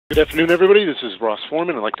Good afternoon, everybody. This is Ross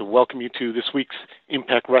Foreman. I'd like to welcome you to this week's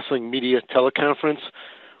Impact Wrestling Media Teleconference.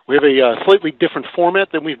 We have a slightly different format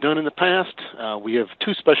than we've done in the past. We have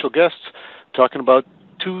two special guests talking about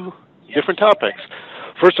two different topics.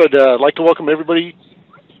 First, I'd like to welcome everybody,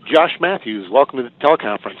 Josh Mathews. Welcome to the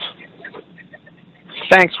teleconference.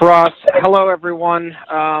 Thanks, Ross. Hello, everyone.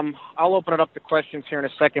 I'll open it up to questions here in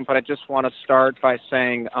a second, but I just want to start by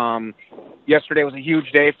saying yesterday was a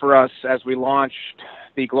huge day for us as we launched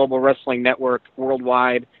the Global Wrestling Network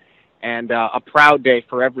worldwide, and a proud day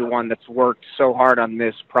for everyone that's worked so hard on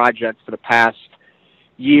this project for the past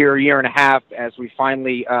year and a half as we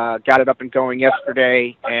finally got it up and going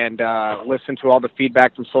yesterday and listened to all the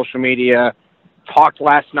feedback from social media. Talked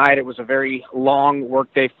last night. It was a very long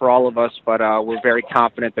work day for all of us, but we're very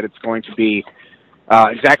confident that it's going to be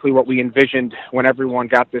exactly what we envisioned when everyone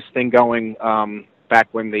got this thing going back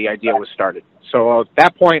when the idea was started. So at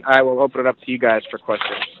that point, I will open it up to you guys for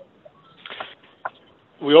questions.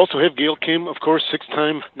 We also have Gail Kim, of course,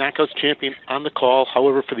 six-time Knockouts champion, on the call.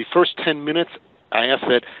 However, for the first 10 minutes, I ask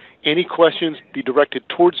that any questions be directed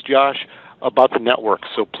towards Josh about the network.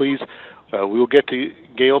 So please, we will get to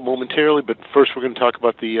Gail momentarily, but first we're going to talk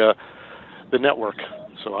about the network.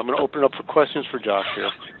 So I'm going to open it up for questions for Josh here.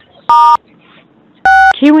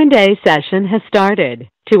 Q&A session has started.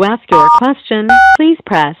 To ask your question, please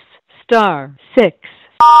press *6.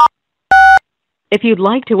 If you'd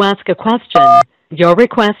like to ask a question, your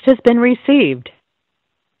request has been received.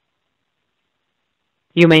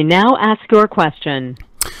 You may now ask your question.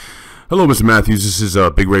 Hello, Mr. Mathews. This is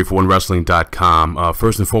Big Ray for OneWrestling.com.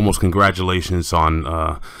 First and foremost, congratulations on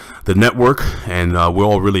the network, and we're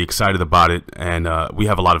all really excited about it, and we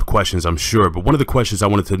have a lot of questions, I'm sure. But one of the questions I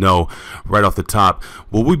wanted to know right off the top,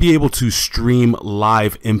 will we be able to stream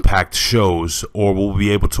live Impact shows, or will we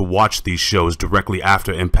be able to watch these shows directly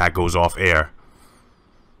after Impact goes off air?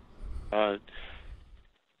 Hey,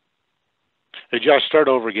 Josh, start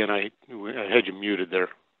over again. I had you muted there.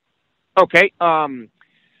 Okay.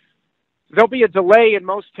 There'll be a delay in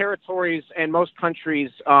most territories and most countries.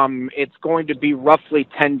 It's going to be roughly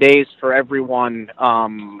 10 days for everyone,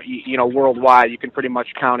 worldwide. You can pretty much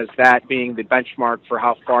count as that being the benchmark for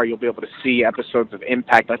how far you'll be able to see episodes of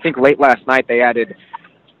Impact. I think late last night they added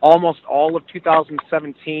almost all of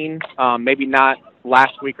 2017, maybe not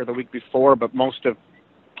last week or the week before, but most of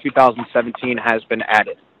 2017 has been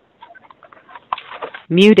added.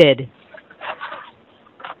 Muted.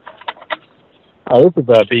 This is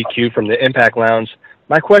BQ from the Impact Lounge.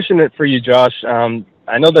 My question for you, Josh,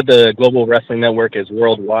 I know that the Global Wrestling Network is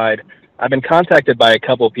worldwide. I've been contacted by a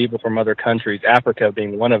couple of people from other countries, Africa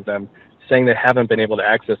being one of them, saying they haven't been able to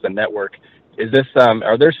access the network. Is this,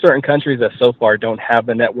 are there certain countries that so far don't have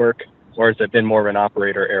the network, or has it been more of an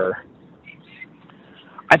operator error?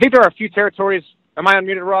 I think there are a few territories. Am I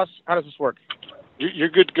unmuted, Ross? How does this work? You're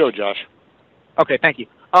good to go, Josh. Okay, thank you.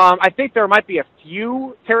 I think there might be a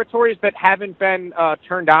few territories that haven't been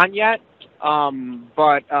turned on yet,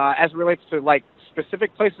 but as it relates to like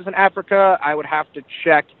specific places in Africa, I would have to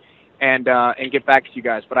check and get back to you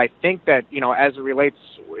guys. But I think that as it relates,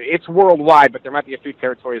 it's worldwide, but there might be a few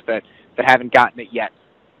territories that haven't gotten it yet.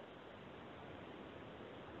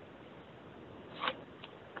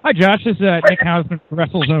 Hi, Josh. This is Nick Hausman from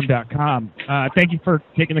WrestleZone.com. Thank you for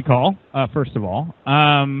taking the call, first of all.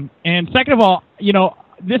 And second of all,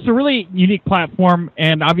 this is a really unique platform,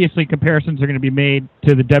 and obviously comparisons are going to be made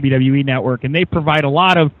to the WWE Network, and they provide a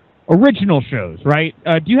lot of original shows, right?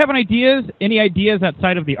 Do you have any ideas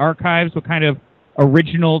outside of the archives, what kind of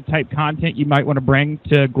original type content you might want to bring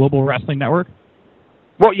to Global Wrestling Network?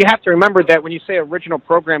 Well, you have to remember that when you say original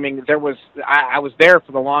programming, I was there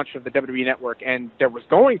for the launch of the WWE Network, and there was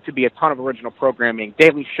going to be a ton of original programming,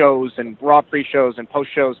 daily shows and Raw pre-shows and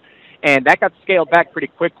post-shows, and that got scaled back pretty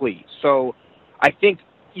quickly. So I think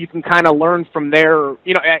you can kind of learn from there,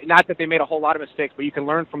 not that they made a whole lot of mistakes, but you can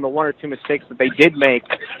learn from the one or two mistakes that they did make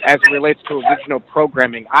as it relates to original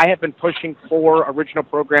programming. I have been pushing for original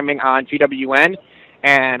programming on GWN,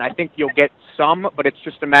 and I think you'll get some, but it's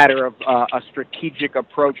just a matter of a strategic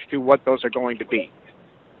approach to what those are going to be.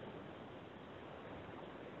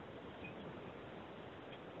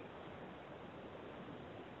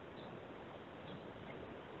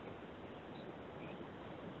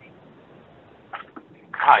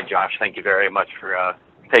 Hi, Josh. Thank you very much for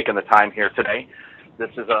taking the time here today.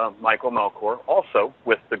 This is Michael Melkor, also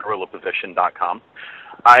with thegorillaposition.com.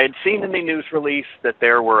 I had seen in the news release that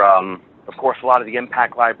there were, of course, a lot of the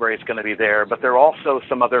Impact library is going to be there, but there are also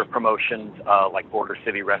some other promotions like Border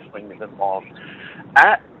City Wrestling is involved.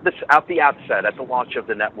 At the outset, at the launch of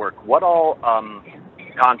the network, what all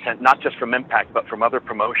content, not just from Impact, but from other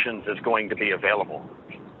promotions, is going to be available?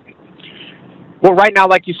 Well, right now,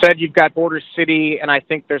 like you said, you've got Border City, and I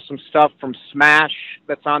think there's some stuff from Smash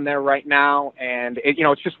that's on there right now. And,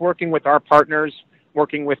 it's just working with our partners,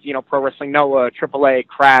 working with, Pro Wrestling Noah, AAA,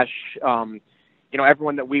 Crash,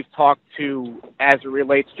 everyone that we've talked to as it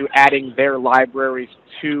relates to adding their libraries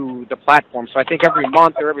to the platform. So I think every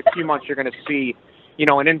month or every few months you're going to see,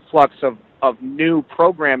 an influx of new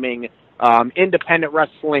programming, independent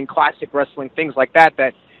wrestling, classic wrestling, things like that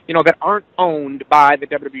that aren't owned by the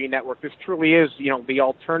WWE Network. This truly is, the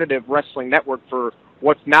alternative wrestling network for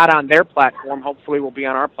what's not on their platform. Hopefully will be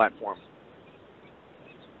on our platform.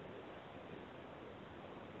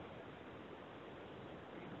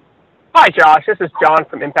 Hi, Josh. This is John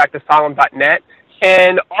from ImpactAsylum.net.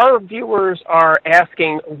 And our viewers are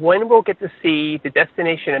asking when we'll get to see the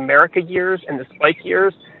Destination America years and the Spike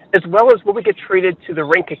years, as well as will we get treated to the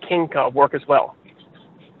Rinka Kinka work as well?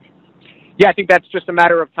 Yeah, I think that's just a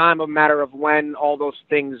matter of time, a matter of when all those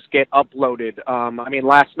things get uploaded.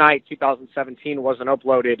 Last night, 2017 wasn't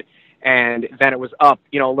uploaded, and then it was up,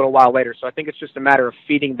 a little while later. So I think it's just a matter of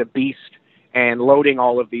feeding the beast and loading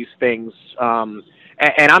all of these things.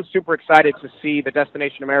 And I'm super excited to see the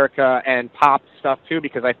Destination America and Pop stuff, too,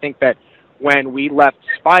 because I think that when we left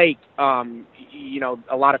Spike,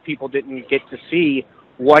 a lot of people didn't get to see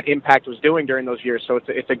what Impact was doing during those years. So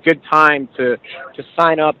it's a good time to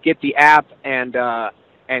sign up, get the app, and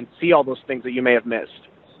see all those things that you may have missed.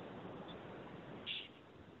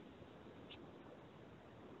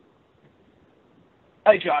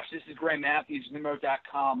 Hi, Josh. This is Mathews,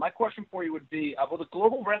 Nimmo.com. My question for you would be, will the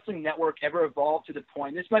Global Wrestling Network ever evolve to the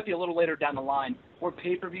point, this might be a little later down the line, where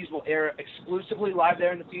pay-per-views will air exclusively live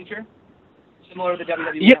there in the future, similar to the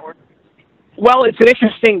WWE Network? Well, it's an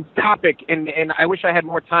interesting topic, and I wish I had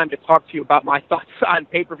more time to talk to you about my thoughts on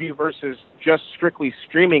pay-per-view versus just strictly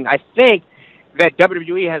streaming. I think that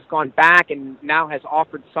WWE has gone back and now has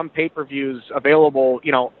offered some pay-per-views available,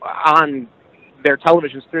 on their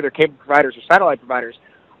televisions through their cable providers or satellite providers.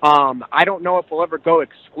 I don't know if we'll ever go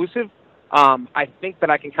exclusive. I think that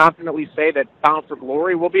I can confidently say that Bound for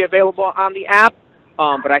Glory will be available on the app.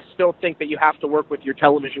 But I still think that you have to work with your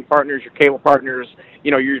television partners, your cable partners,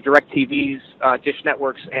 your direct TVs, dish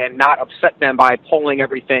networks, and not upset them by pulling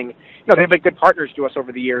everything. They've been good partners to us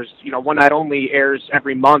over the years. One Night Only airs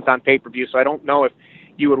every month on pay-per-view, so I don't know if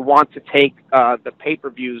you would want to take the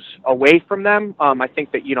pay-per-views away from them. I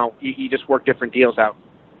think that, you just work different deals out.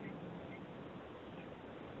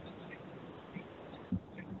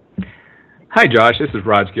 Hi, Josh. This is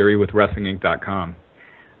Raj Giri with WrestlingInc.com.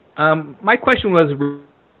 My question was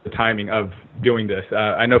the timing of doing this.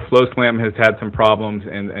 I know FlowSlam has had some problems,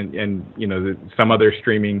 and some other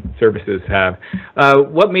streaming services have.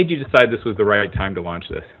 What made you decide this was the right time to launch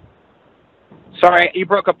this? Sorry, you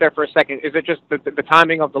broke up there for a second. Is it just the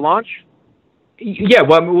timing of the launch? Yeah.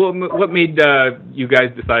 Well, what made you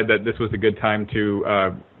guys decide that this was a good time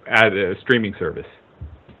to add a streaming service?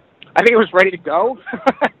 I think it was ready to go.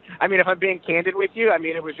 If I'm being candid with you,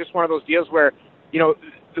 it was just one of those deals where,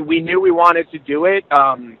 we knew we wanted to do it.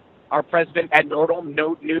 Our president, Ed Nordholm,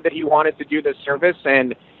 knew that he wanted to do this service,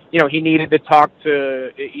 and, he needed to talk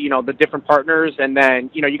to, the different partners, and then,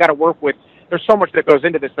 you got to work with, there's so much that goes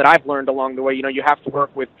into this that I've learned along the way. You have to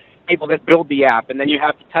work with people that build the app, and then you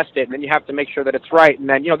have to test it, and then you have to make sure that it's right, and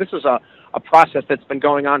then, this is a process that's been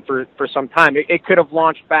going on for some time. It could have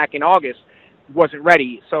launched back in August, wasn't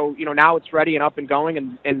ready. So, now it's ready and up and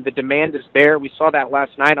going, and the demand is there. We saw that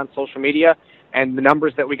last night on social media. And the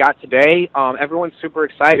numbers that we got today, everyone's super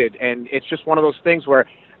excited. And it's just one of those things where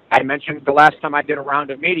I mentioned the last time I did a round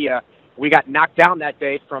of media, we got knocked down that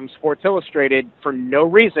day from Sports Illustrated for no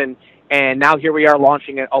reason. And now here we are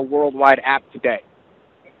launching a worldwide app today.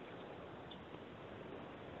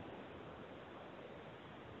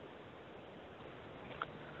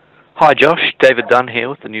 Hi Josh, David Dunn here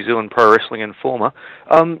with the New Zealand Pro Wrestling Informer.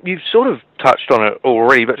 You've sort of touched on it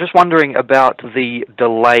already, but just wondering about the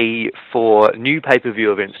delay for new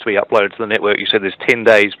pay-per-view events to be uploaded to the network. You said there's 10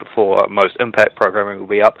 days before most Impact programming will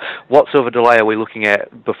be up. What sort of a delay are we looking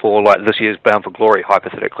at before this year's Bound for Glory,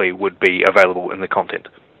 hypothetically, would be available in the content?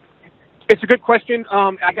 It's a good question.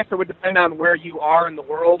 I guess it would depend on where you are in the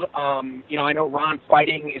world. I know Ron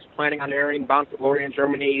Fighting is planning on airing Bound for Glory in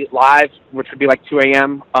Germany live, which would be like 2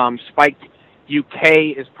 a.m. Spike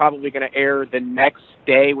UK is probably going to air the next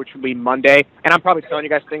day, which would be Monday. And I'm probably telling you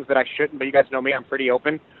guys things that I shouldn't, but you guys know me, I'm pretty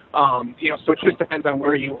open. So it just depends on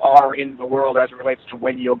where you are in the world as it relates to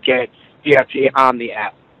when you'll get DFG on the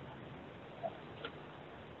app.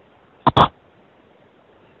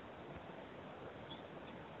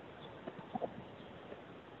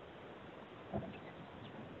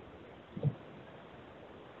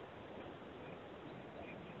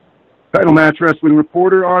 Title match wrestling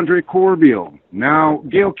reporter Andre Corbeil. Now,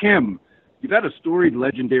 Gail Kim, you've had a storied,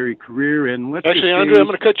 legendary career, and let's actually, Andre, I'm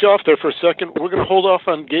going to cut you off there for a second. We're going to hold off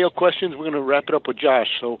on Gail questions. We're going to wrap it up with Josh.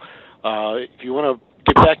 So, if you want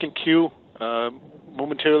to get back in queue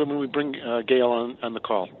momentarily when we bring Gail on the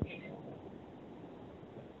call.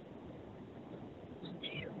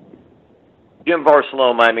 Jim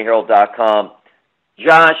Barcelona, MiamiHerald.com.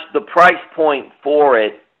 Josh, the price point for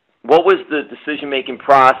it, what was the decision-making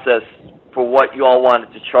process for what you all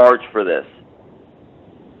wanted to charge for this?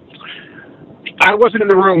 I wasn't in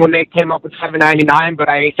the room when they came up with $7.99, but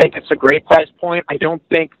I think it's a great price point. I don't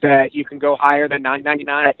think that you can go higher than $9.99.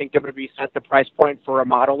 I think WWE set the price point for a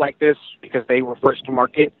model like this because they were first to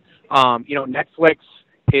market. Netflix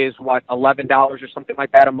is $11 or something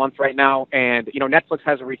like that a month right now, and Netflix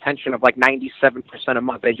has a retention of like 97% a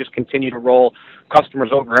month. They just continue to roll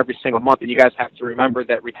customers over every single month, and you guys have to remember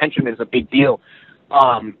that retention is a big deal.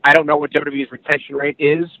 I don't know what WWE's retention rate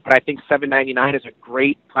is, but I think $7.99 is a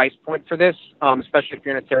great price point for this, especially if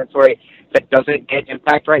you're in a territory that doesn't get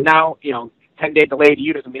Impact right now. 10-day delay to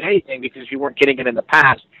you doesn't mean anything because you weren't getting it in the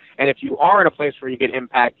past. And if you are in a place where you get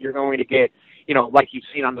Impact, you're going to get, like you've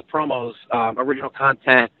seen on the promos, original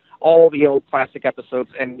content, all the old classic episodes,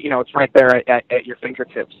 and, it's right there at your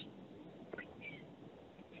fingertips.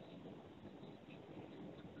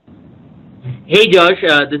 Hey Josh,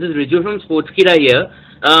 this is Riju from Sportskira here.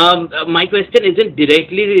 My question isn't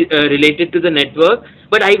directly related to the network,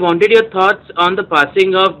 but I wanted your thoughts on the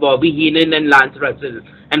passing of Bobby Heenan and Lance Russell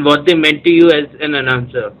and what they meant to you as an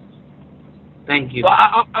announcer. Thank you.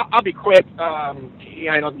 Well, I'll be quick. I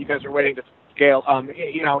know you guys are waiting to scale.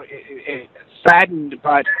 It's saddened,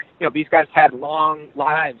 but these guys had long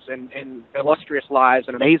lives and illustrious lives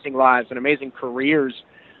and amazing careers.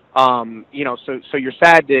 So you're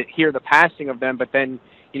sad to hear the passing of them, but then,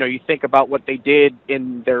 you think about what they did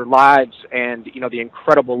in their lives and, the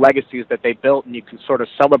incredible legacies that they built, and you can sort of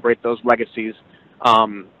celebrate those legacies,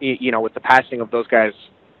 with the passing of those guys.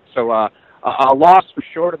 So, a loss for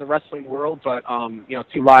sure to the wrestling world, but,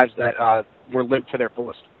 two lives that were lived to their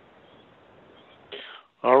fullest.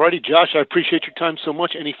 All righty, Josh, I appreciate your time so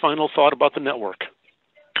much. Any final thought about the network?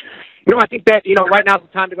 I think that, right now is the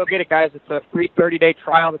time to go get it, guys. It's a free 30-day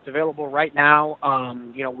trial that's available right now.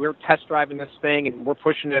 We're test driving this thing, and we're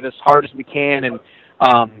pushing it as hard as we can. And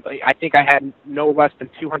I think I had no less than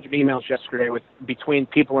 200 emails yesterday between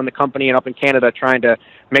people in the company and up in Canada trying to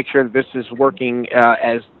make sure that this is working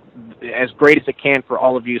as great as it can for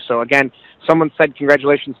all of you. So, again, someone said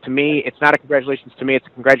congratulations to me. It's not a congratulations to me. It's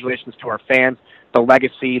a congratulations to our fans, the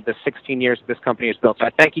legacy, the 16 years that this company has built. So I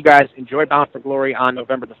thank you guys. Enjoy Bound for Glory on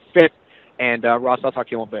November the 5th. And, Ross, I'll talk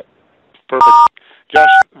to you in a little bit. Perfect. Josh.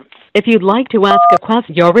 If you'd like to ask a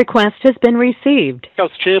question, your request has been received.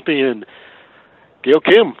 House champion, Gail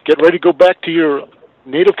Kim, get ready to go back to your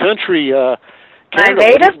native country, Canada. My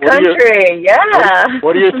native country, yeah.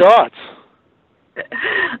 What are your thoughts?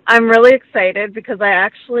 I'm really excited because I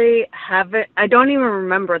actually haven't, I don't even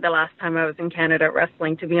remember the last time I was in Canada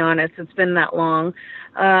wrestling, to be honest. It's been that long.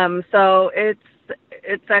 So it's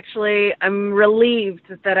actually, I'm relieved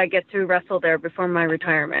that I get to wrestle there before my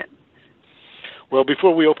retirement. Well,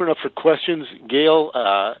 before we open up for questions, Gail,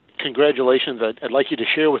 congratulations. I'd like you to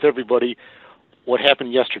share with everybody what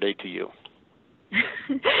happened yesterday to you.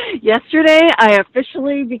 Yesterday, I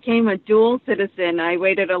officially became a dual citizen. I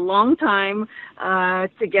waited a long time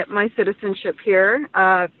to get my citizenship here.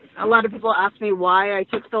 A lot of people asked me why I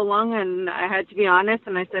took so long, and I had to be honest,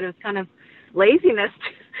 and I said it was kind of laziness.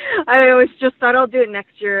 I always just thought I'll do it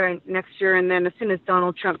next year, and then as soon as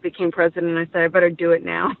Donald Trump became president, I said I better do it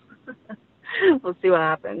now. We'll see what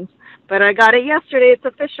happens. But I got it yesterday. It's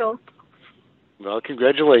official. Well,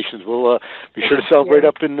 congratulations. We'll be sure to celebrate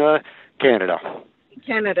up in Canada.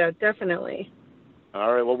 Canada, definitely.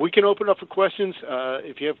 All right. Well, we can open up for questions.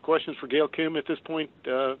 If you have questions for Gail Kim at this point,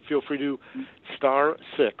 feel free to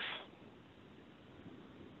 *6.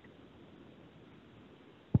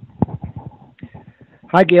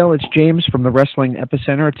 Hi, Gail. It's James from the Wrestling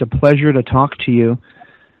Epicenter. It's a pleasure to talk to you.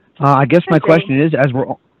 I guess my question is,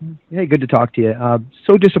 hey, good to talk to you.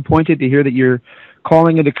 So disappointed to hear that you're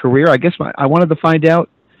calling it a career. I guess I wanted to find out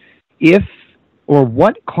if or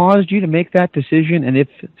what caused you to make that decision, and if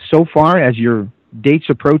so far as your date's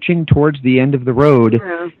approaching towards the end of the road,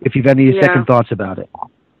 if you've had any second thoughts about it.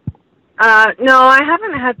 No, I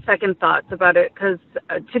haven't had second thoughts about it because,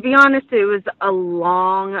 to be honest, it was a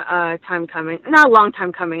long time coming. Not a long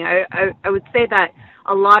time coming. I would say that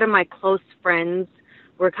a lot of my close friends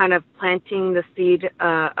were kind of planting the seed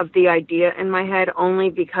of the idea in my head only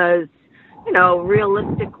because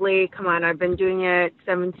realistically, come on, I've been doing it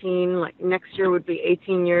 17, like next year would be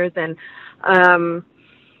 18 years, and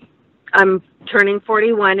I'm turning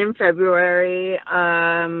 41 in February,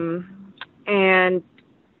 and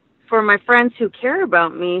for my friends who care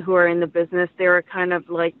about me, who are in the business, they were kind of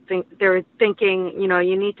like, they were thinking,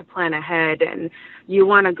 you need to plan ahead and you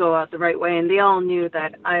want to go out the right way. And they all knew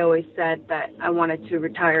that I always said that I wanted to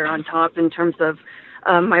retire on top in terms of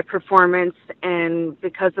my performance, and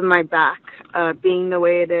because of my back being the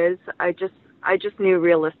way it is, I just knew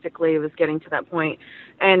realistically it was getting to that point.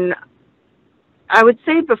 And I would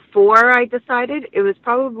say before I decided, it was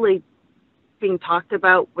probably being talked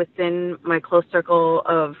about within my close circle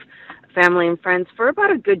of family and friends for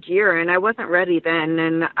about a good year, and I wasn't ready then.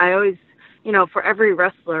 And I always, for every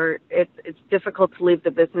wrestler, it's difficult to leave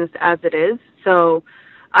the business as it is. So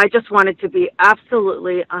I just wanted to be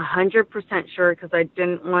absolutely 100% sure, because I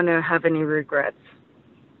didn't want to have any regrets.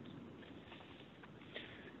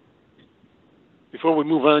 Before we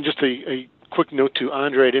move on, just a quick note to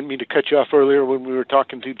Andre. I didn't mean to cut you off earlier when we were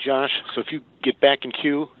talking to Josh. So if you get back in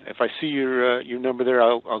queue, if I see your number there,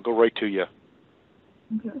 I'll go right to you.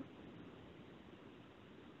 Okay.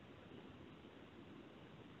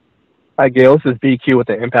 Hi, Gail. This is BQ with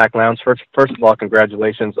the Impact Lounge. First of all,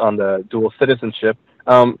 congratulations on the dual citizenship.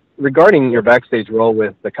 Regarding your backstage role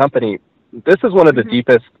with the company, this is one of the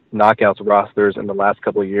deepest knockouts rosters in the last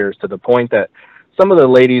couple of years, to the point that some of the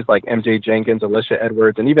ladies like MJ Jenkins, Alicia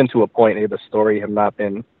Edwards, and even to a point Ava Story have not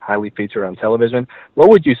been highly featured on television. What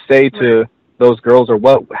would you say to those girls, or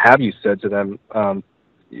what have you said to them,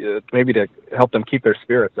 maybe to help them keep their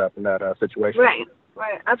spirits up in that situation?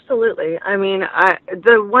 Right, absolutely. I mean,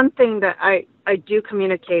 the one thing that I do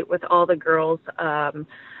communicate with all the girls,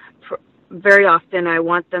 very often I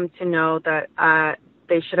want them to know that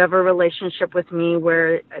they should have a relationship with me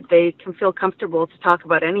where they can feel comfortable to talk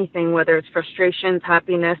about anything, whether it's frustrations,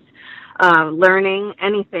 happiness, learning,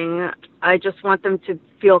 anything. I just want them to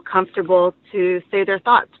feel comfortable to say their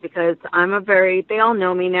thoughts, because they all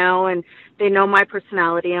know me now and they know my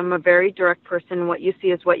personality. I'm a very direct person. What you see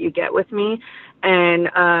is what you get with me.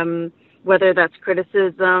 And whether that's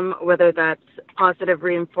criticism, whether that's positive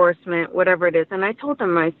reinforcement, whatever it is. And I told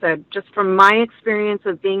them, I said, just from my experience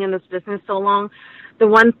of being in this business so long, the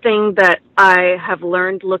one thing that I have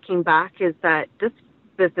learned looking back is that this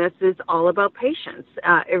business is all about patience.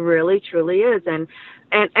 It really, truly is. And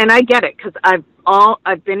I get it, because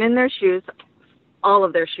I've been in their shoes, all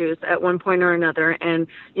of their shoes at one point or another. And,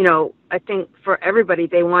 I think for everybody,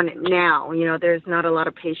 they want it now. There's not a lot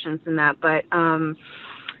of patience in that. But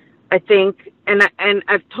I think, and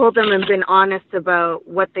I've told them and been honest about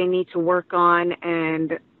what they need to work on.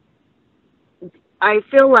 And I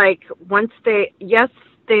feel like once they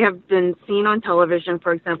have been seen on television,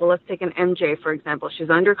 for example. Let's take an MJ, for example. She's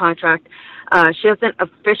under contract. She hasn't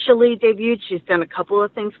officially debuted. She's done a couple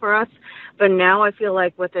of things for us. But now I feel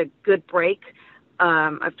like with a good break,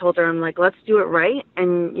 I've told her, I'm like, let's do it right.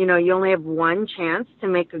 And, you only have one chance to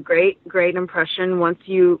make a great impression once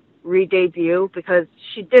you re-debut, because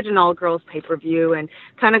she did an all-girls pay-per-view and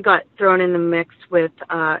kind of got thrown in the mix with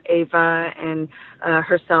Ava and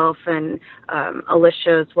herself and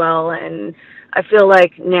Alicia as well. And I feel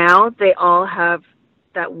like now they all have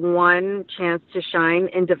that one chance to shine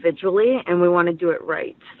individually, and we want to do it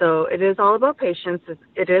right. So it is all about patience.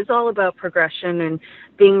 It is all about progression and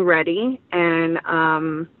being ready. And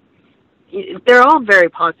they're all very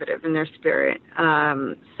positive in their spirit.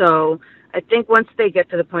 So I think once they get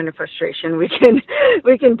to the point of frustration, we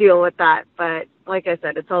can deal with that. But like I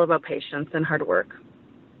said, it's all about patience and hard work.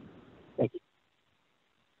 Thank you.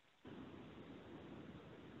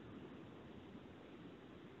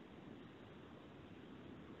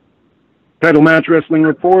 Title Match Wrestling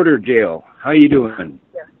reporter, Gail. How you doing?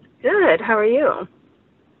 Good. How are you?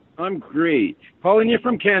 I'm great. Calling you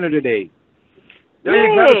from Canada today. Now Yay.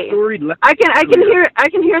 you got a storied I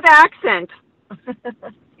can hear the accent.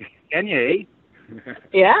 Can you,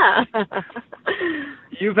 Yeah.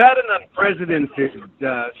 You've had an unprecedented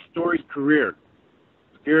storied career.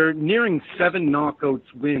 You're nearing 7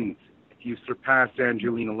 knockouts wins if you surpass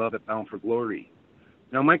Angelina Love at Bound for Glory.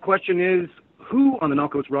 Now my question is, who on the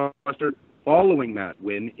knockouts roster following that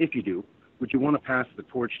win, if you do, would you want to pass the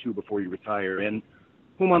torch to before you retire? And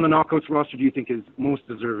whom on the knockouts roster do you think is most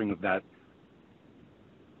deserving of that?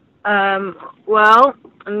 Well,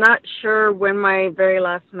 I'm not sure when my very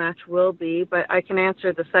last match will be, but I can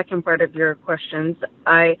answer the second part of your questions.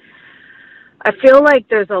 I feel like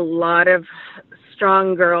there's a lot of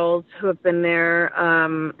strong girls who have been there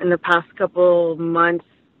in the past couple months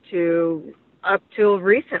to up till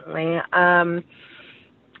recently.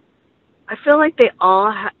 I feel like they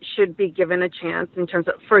all should be given a chance in terms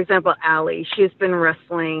of, for example, Allie. She's been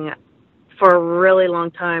wrestling for a really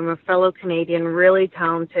long time, a fellow Canadian, really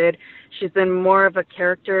talented. She's been more of a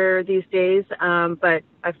character these days, but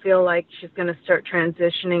I feel like she's going to start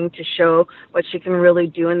transitioning to show what she can really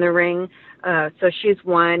do in the ring. So she's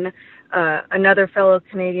one. Another fellow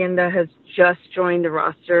Canadian that has just joined the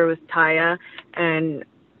roster was Taya, and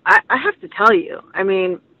I have to tell you, I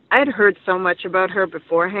mean, I had heard so much about her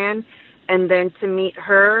beforehand, and then to meet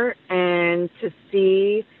her and to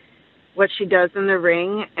see what she does in the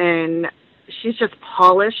ring, and she's just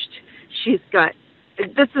polished. She's got,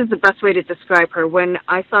 this is the best way to describe her. When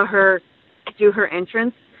I saw her do her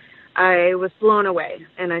entrance, I was blown away,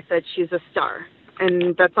 and I said, she's a star.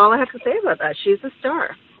 And that's all I have to say about that. She's a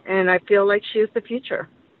star, and I feel like she's the future.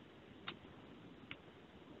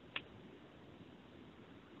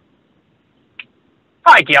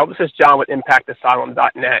 Hi, Gail. This is John with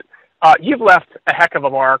ImpactAsylum.net. You've left a heck of a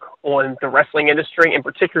mark on the wrestling industry, and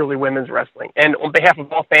particularly women's wrestling. And on behalf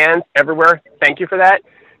of all fans everywhere, thank you for that.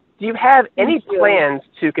 Do you have any plans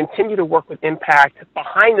to continue to work with Impact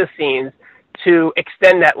behind the scenes to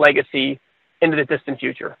extend that legacy into the distant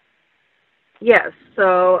future? Yes.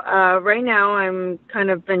 So right now I'm kind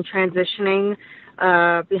of been transitioning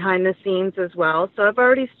behind the scenes as well. So I've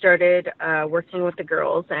already started working with the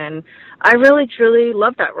girls, and I really, truly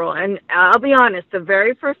love that role. And I'll be honest, the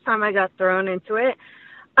very first time I got thrown into it,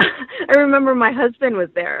 I remember my husband was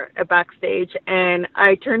there at backstage, and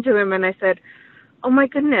I turned to him and I said, "Oh my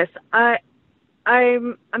goodness,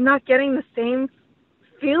 I'm not getting the same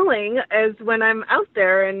feeling as when I'm out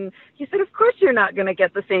there." And he said, "Of course you're not going to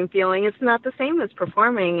get the same feeling. It's not the same as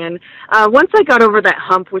performing." And once I got over that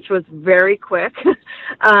hump, which was very quick,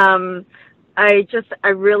 I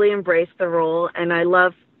really embraced the role, and I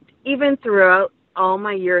love, even throughout all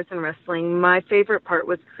my years in wrestling, my favorite part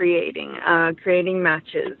was creating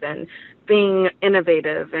matches and being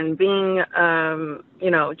innovative and being,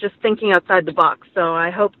 just thinking outside the box. So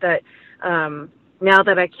I hope that now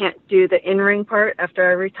that I can't do the in-ring part after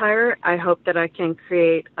I retire, I hope that I can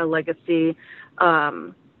create a legacy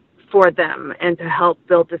for them and to help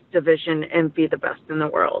build this division and be the best in the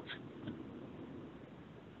world.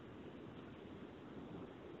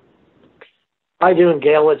 How you doing,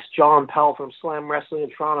 Gail? It's John Pell from Slam Wrestling in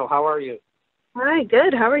Toronto. How are you? Hi,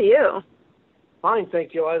 good. How are you? Fine,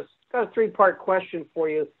 thank you. I've got a three-part question for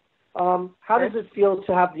you. How does it feel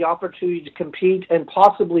to have the opportunity to compete and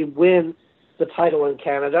possibly win the title in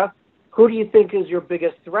Canada? Who do you think is your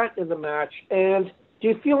biggest threat in the match? And do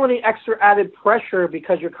you feel any extra added pressure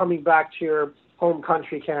because you're coming back to your home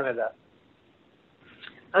country, Canada?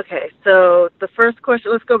 Okay, so the first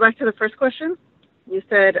question, let's go back to the first question. You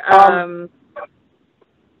said,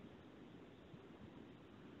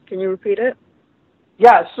 can you repeat it?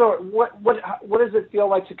 Yeah, so what does it feel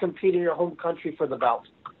like to compete in your home country for the belt?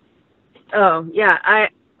 Oh, yeah, I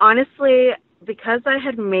honestly, because I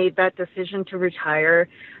had made that decision to retire,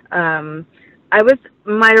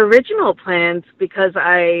 my original plans, because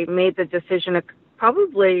I made the decision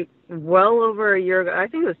probably well over a year ago, I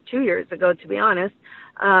think it was 2 years ago, to be honest.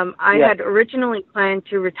 I had originally planned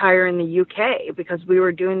to retire in the UK because we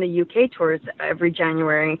were doing the UK tours every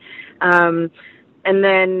January. And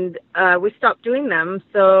then we stopped doing them.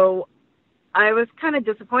 So I was kind of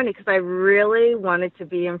disappointed because I really wanted to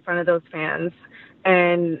be in front of those fans.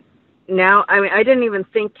 And now, I mean, I didn't even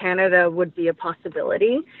think Canada would be a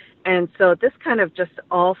possibility. And so this kind of just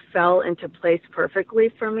all fell into place perfectly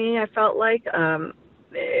for me, I felt like.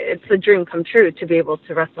 It's a dream come true to be able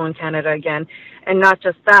to wrestle in Canada again. And not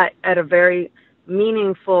just that, at a very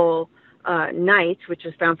meaningful night, which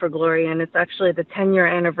is Bound for Glory, and it's actually the 10-year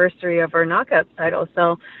anniversary of our Knockouts title.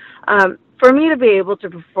 So for me to be able to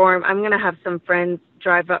perform, I'm going to have some friends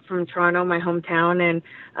drive up from Toronto, my hometown,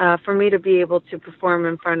 and for me to be able to perform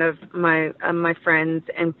in front of my friends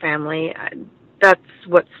and family, that's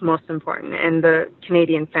what's most important, and the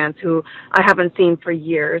Canadian fans who I haven't seen for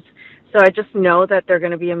years. So I just know that they're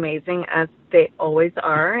going to be amazing, as they always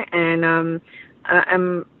are, and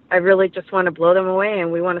I really just want to blow them away,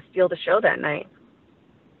 and we want to steal the show that night.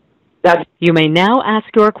 You may now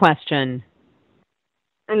ask your question.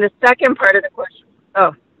 And the second part of the question.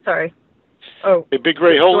 Oh, sorry. Oh, hey, Big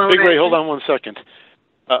Ray, hold on 1 second.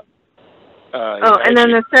 And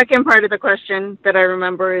then the second part of the question that I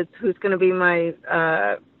remember is who's going to be my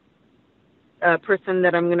person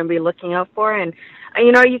that I'm going to be looking out for. And,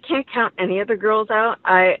 you can't count any of the girls out.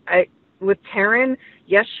 With Taryn,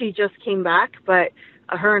 yes, she just came back, but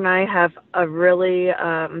her and I have a really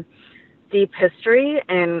deep history,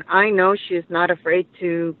 and I know she's not afraid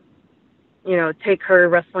to, take her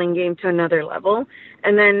wrestling game to another level.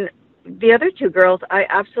 And then the other two girls, I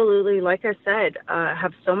absolutely, like I said,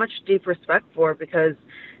 have so much deep respect for, because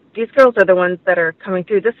these girls are the ones that are coming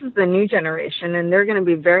through. This is the new generation, and they're going to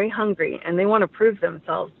be very hungry, and they want to prove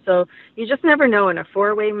themselves. So you just never know. In a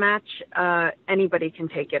four-way match, anybody can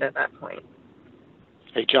take it at that point.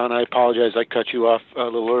 Hey, John, I apologize. I cut you off a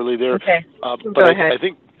little early there. Okay. But Go ahead. I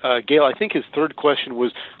think, Gail, I think his third question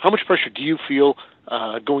was, how much pressure do you feel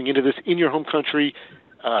going into this in your home country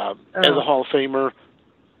as a Hall of Famer?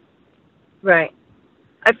 Right.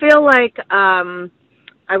 I feel like I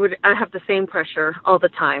have the same pressure all the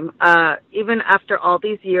time, even after all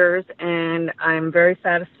these years, and I'm very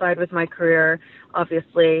satisfied with my career,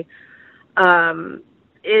 obviously.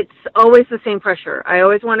 It's always the same pressure. I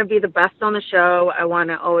always want to be the best on the show. I want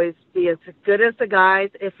to always be as good as the guys,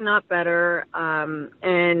 if not better,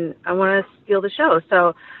 and I want to steal the show.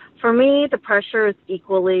 So for me, the pressure is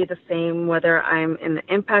equally the same, whether I'm in the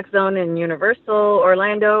Impact Zone in Universal,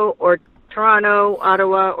 Orlando, or Toronto,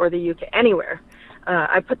 Ottawa, or the UK, anywhere.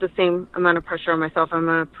 I put the same amount of pressure on myself. I'm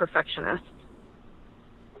a perfectionist.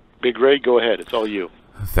 Big Ray, go ahead. It's all you.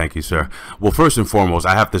 Thank you, sir. Well, first and foremost,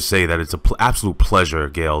 I have to say that it's an absolute pleasure,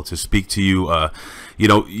 Gail, to speak to you.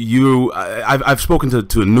 I've spoken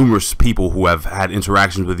to numerous people who have had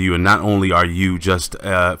interactions with you, and not only are you just,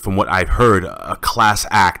 from what I've heard, a class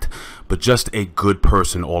act, but just a good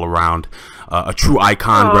person all around, a true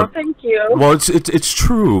icon. Oh, thank you. Well, it's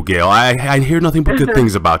true, Gail. I hear nothing but good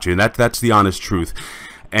things about you, and that's the honest truth.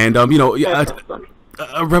 And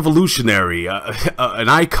a revolutionary, an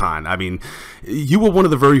icon. I mean, you were one of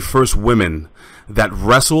the very first women that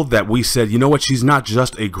wrestled that we said, you know what, she's not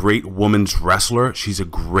just a great women's wrestler, she's a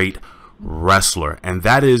great wrestler. And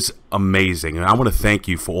that is amazing. And I want to thank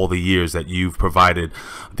you for all the years that you've provided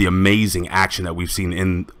the amazing action that we've seen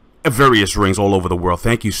in various rings all over the world.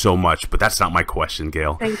 Thank you so much. But that's not my question,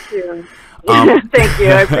 Gail. Thank you. Thank you.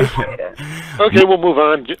 I appreciate it. Okay, we'll move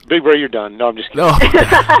on. Big Ray, you're done. No, I'm just kidding.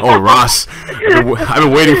 Oh, Ross, I've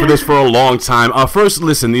been waiting for this for a long time. First,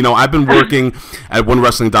 listen, I've been working at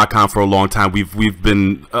OneWrestling.com for a long time. We've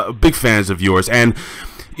been big fans of yours, and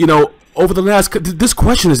over the last, this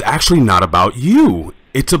question is actually not about you.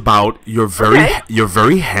 It's about your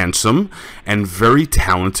very handsome and very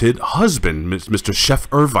talented husband, Mr. Chef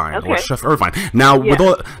Irvine, or Chef Irvine.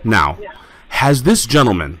 Now, has this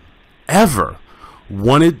gentleman ever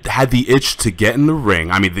had the itch to get in the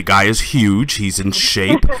ring? I mean, the guy is huge. He's in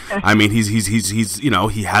shape. I mean, he's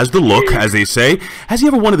he has the look, as they say. Has he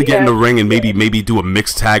ever wanted to get in the ring and maybe do a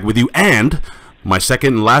mixed tag with you? And my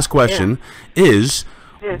second and last question is,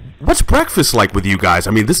 what's breakfast like with you guys?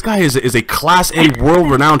 I mean, this guy is a Class A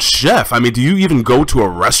world-renowned chef. I mean, do you even go to a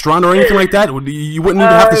restaurant or anything like that? You wouldn't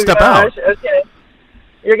even have to step out. Okay.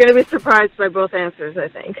 You're going to be surprised by both answers, I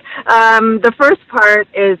think. The first part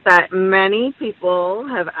is that many people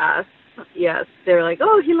have asked, yes, they're like,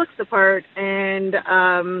 oh, he looks the part, and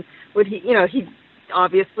would he, he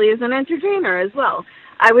obviously is an entertainer as well.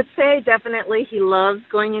 I would say definitely he loves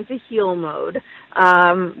going into heel mode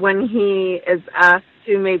when he is asked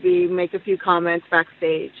to maybe make a few comments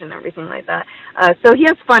backstage and everything like that. So he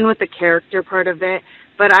has fun with the character part of it,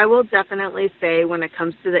 but I will definitely say when it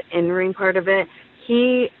comes to the in-ring part of it,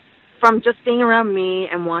 he, from just being around me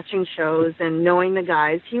and watching shows and knowing the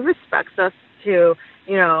guys, he respects us to,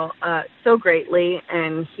 so greatly,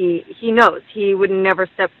 and he knows he would never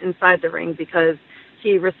step inside the ring because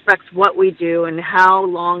he respects what we do and how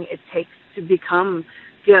long it takes to become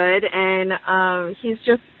good, and he's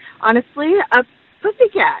just honestly a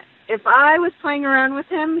pussycat. If I was playing around with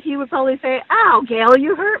him, he would probably say, "Ow, Gail,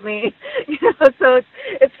 you hurt me." So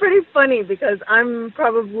it's pretty funny because I'm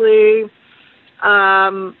probably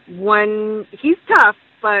when he's tough,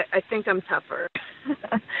 but I think I'm tougher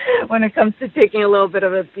when it comes to taking a little bit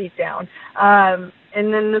of a beat down. And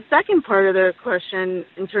then the second part of the question,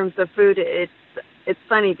 in terms of food, it's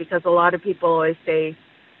funny because a lot of people always say,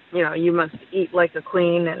 you must eat like a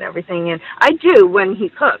queen and everything, and I do when he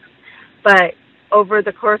cooks, but over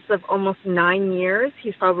the course of almost 9 years,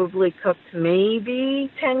 he's probably cooked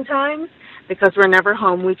maybe 10 times because we're never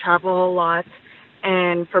home. We travel a lot,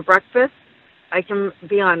 and for breakfast, I can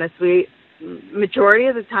be honest, majority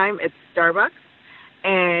of the time it's Starbucks,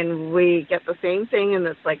 and we get the same thing, and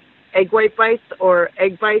it's like egg white bites or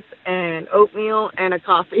egg bites and oatmeal and a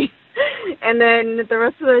coffee. And then the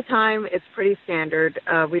rest of the time it's pretty standard.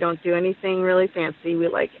 We don't do anything really fancy. We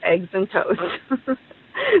like eggs and toast.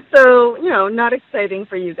 So, not exciting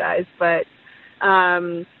for you guys, but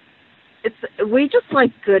we just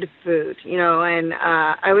like good food, and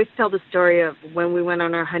I always tell the story of when we went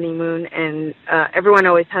on our honeymoon, and everyone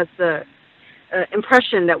always has the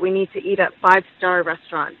impression that we need to eat at 5-star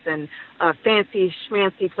restaurants and fancy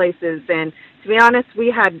schmancy places. And to be honest,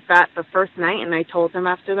 we had that the first night, and I told him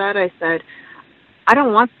after that, I said, I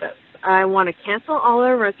don't want this. I want to cancel all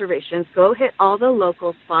our reservations, go hit all the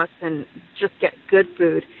local spots, and just get good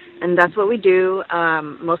food. And that's what we do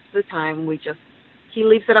most of the time. He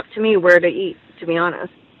leaves it up to me where to eat, to be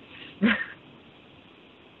honest.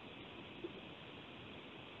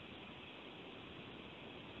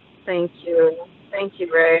 Thank you. Thank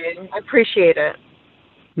you, Ray. I appreciate it.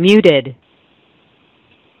 Muted.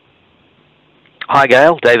 Hi,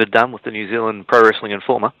 Gail. David Dunn with the New Zealand Pro Wrestling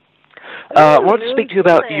Informer. I wanted to speak to you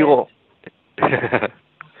about your...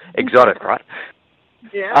 Exotic, right?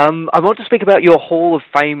 Yeah. I want to speak about your Hall of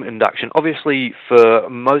Fame induction. Obviously, for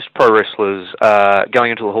most pro wrestlers,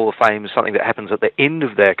 going into the Hall of Fame is something that happens at the end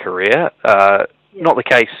of their career. Not the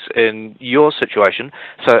case in your situation.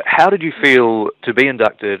 So how did you feel to be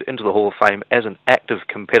inducted into the Hall of Fame as an active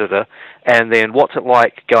competitor? And then what's it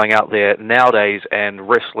like going out there nowadays and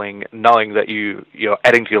wrestling, knowing that you're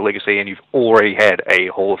adding to your legacy and you've already had a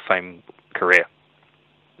Hall of Fame career?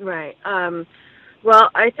 Right. Well,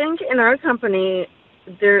 I think in our company,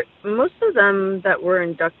 most of them that were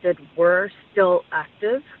inducted were still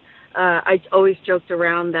active. I always joked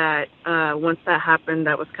around that once that happened,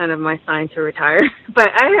 that was kind of my sign to retire. But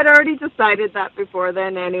I had already decided that before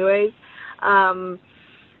then anyways.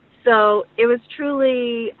 So it was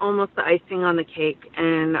truly almost the icing on the cake.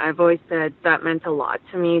 And I've always said that meant a lot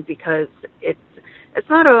to me because it's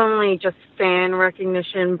not only just fan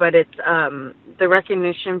recognition, but it's the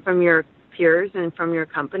recognition from your peers and from your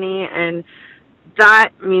company. And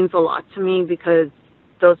that means a lot to me because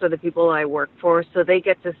those are the people I work for, so they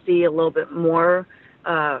get to see a little bit more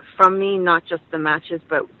from me, not just the matches,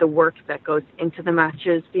 but the work that goes into the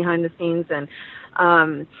matches behind the scenes. And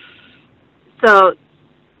so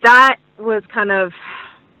that was kind of,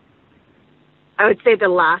 I would say, the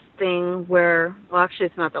last thing where, well, actually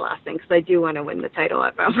it's not the last thing because I do want to win the title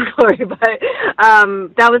at Bound for Glory, but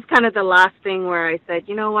that was kind of the last thing where I said,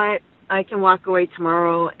 you know what, I can walk away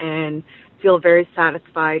tomorrow and feel very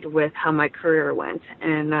satisfied with how my career went,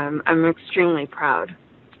 and I'm extremely proud.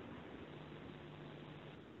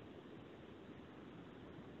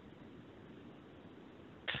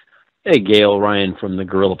 Hey, Gail, Ryan from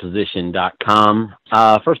thegorillaposition.com.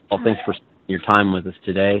 First of all, thanks for your time with us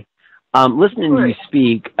today. Listening to you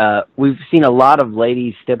speak, we've seen a lot of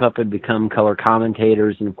ladies step up and become color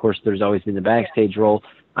commentators, and of course there's always been the backstage role.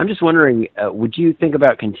 I'm just wondering, would you think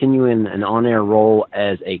about continuing an on-air role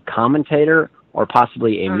as a commentator or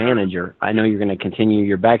possibly a manager? I know you're going to continue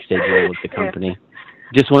your backstage role with the company.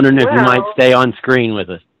 Just wondering if you might stay on screen with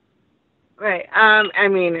us. Right. I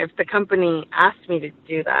mean, if the company asked me to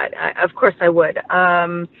do that, of course I would.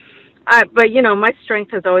 But, you know, my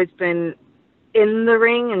strength has always been in the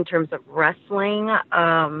ring in terms of wrestling.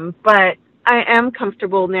 But I am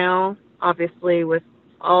comfortable now, obviously, with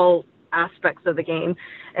all aspects of the game.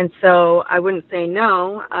 And so I wouldn't say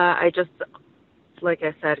no. I just, like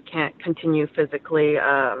I said, can't continue physically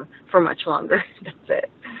for much longer. That's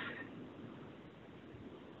it.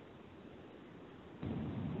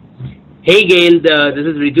 Hey Gail, this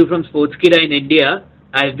is Riju from Sportskida in India.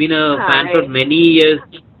 I've been a fan for many years.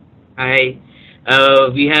 Hi.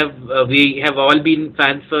 We have all been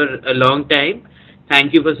fans for a long time.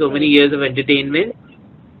 Thank you for so many years of entertainment.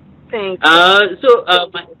 Thank you.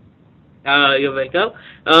 You're welcome.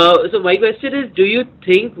 So my question is, do you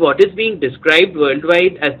think what is being described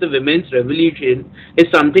worldwide as the women's revolution is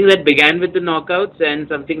something that began with the knockouts and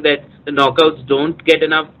something that the knockouts don't get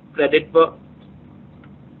enough credit for?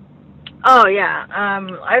 Oh, yeah.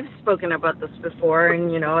 I've spoken about this before,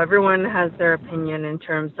 and, you know, everyone has their opinion in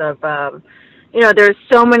terms of, you know, there's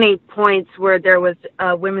so many points where there was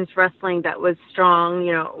women's wrestling that was strong.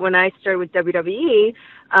 You know, when I started with WWE,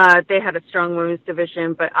 they had a strong women's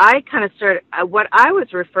division, but I kind of started, what I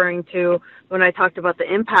was referring to when I talked about the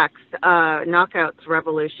Impact's knockouts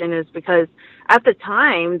revolution is because at the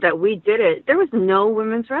time that we did it, there was no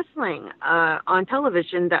women's wrestling on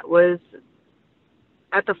television that was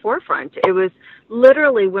at the forefront. It was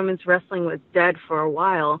literally women's wrestling was dead for a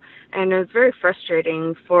while, and it was very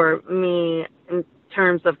frustrating for me in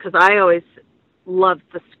terms of, because I always loved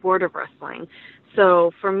the sport of wrestling.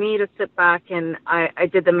 So for me to sit back and I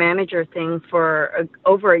did the manager thing for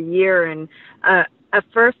over a year, and at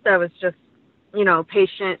first I was just, you know,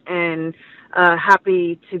 patient and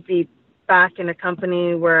happy to be back in a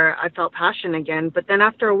company where I felt passion again. But then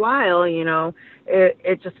after a while, you know,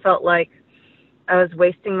 it just felt like I was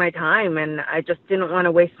wasting my time, and I just didn't want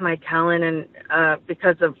to waste my talent, and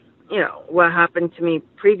because of, what happened to me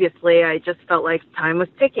previously, I just felt like time was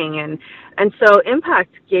ticking. And so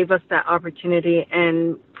Impact gave us that opportunity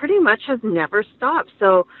and pretty much has never stopped.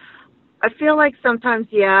 So I feel like sometimes,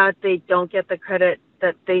 they don't get the credit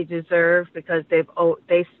that they deserve because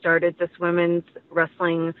they started this women's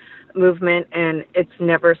wrestling movement and it's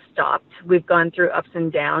never stopped. We've gone through ups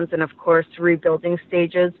and downs and, of course, rebuilding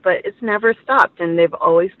stages, but it's never stopped. And they've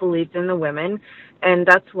always believed in the women. And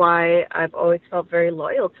that's why I've always felt very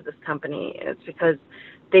loyal to this company. It's because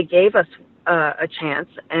they gave us a chance.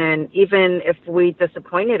 And even if we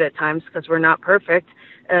disappointed at times because we're not perfect,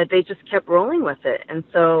 they just kept rolling with it. And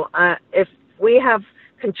so if we have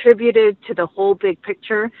contributed to the whole big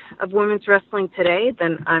picture of women's wrestling today,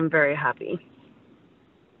 then I'm very happy.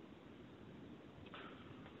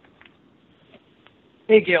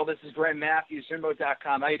 Hey, Gail, this is Mathews,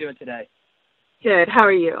 Remote.com. How are you doing today? Good. How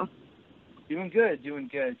are you? Doing good.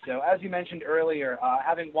 So as you mentioned earlier,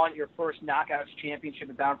 having won your first Knockouts championship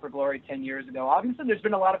at Bound for Glory 10 years ago, obviously there's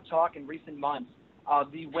been a lot of talk in recent months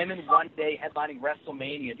of the women one day headlining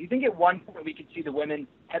WrestleMania. Do you think at one point we could see the women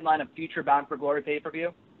headline a future Bound for Glory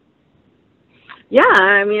pay-per-view? Yeah,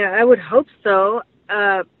 I mean, I would hope so.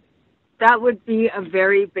 That would be a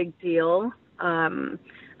very big deal.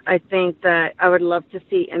 I think that I would love to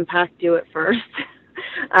see Impact do it first.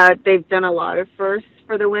 They've done a lot of firsts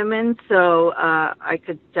for the women, so I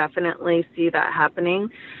could definitely see that happening.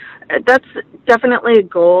 That's definitely a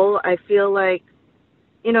goal. I feel like,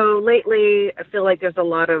 lately I feel like there's a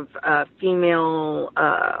lot of female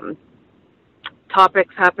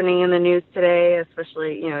topics happening in the news today,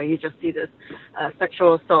 especially, you just see this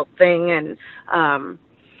sexual assault thing, and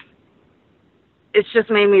it's just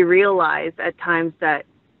made me realize at times that,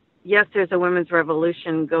 yes, there's a women's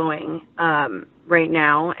revolution going right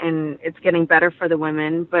now, and it's getting better for the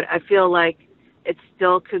women, but I feel like it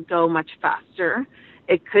still could go much faster.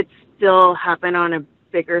 It could still happen on a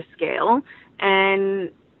bigger scale,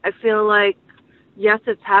 and I feel like, yes,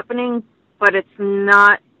 it's happening, but it's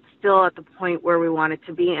not still at the point where we want it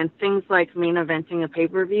to be, and things like main eventing a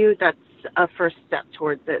pay-per-view, that's a first step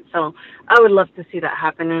towards it. So I would love to see that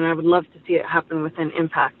happen, and I would love to see it happen within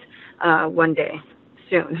Impact one day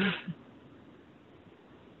soon.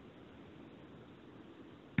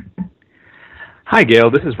 Hi,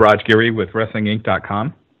 Gail. This is Raj Giri with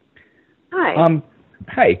WrestlingInc.com. Hi.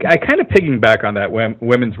 Hi. I kind of piggyback on that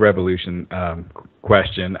women's revolution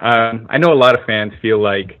question. I know a lot of fans feel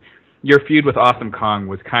like your feud with Awesome Kong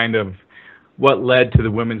was kind of what led to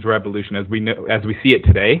the women's revolution as we see it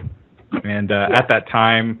today. And at that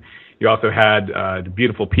time, you also had the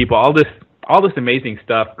Beautiful People, all this amazing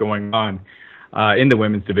stuff going on in the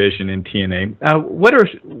women's division in TNA. What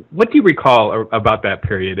do you recall about that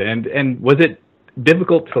period? And was it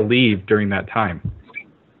difficult to leave during that time?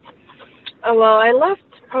 Well, I left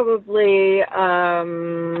probably,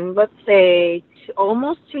 let's say,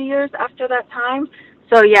 almost 2 years after that time.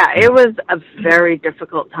 So, yeah, it was a very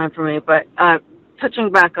difficult time for me. But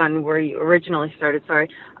touching back on where you originally started,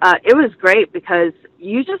 it was great because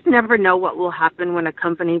you just never know what will happen when a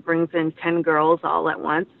company brings in 10 girls all at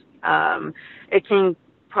once. It can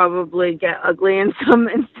probably get ugly in some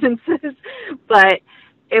instances, but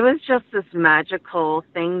it was just this magical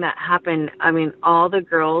thing that happened. I mean, all the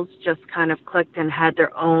girls just kind of clicked and had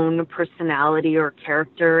their own personality or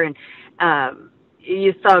character. And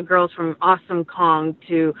you saw girls from Awesome Kong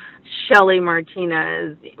to Shelly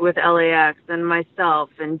Martinez with LAX and myself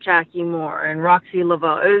and Jackie Moore and Roxy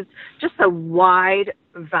Laveau. It was just a wide,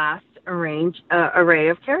 vast array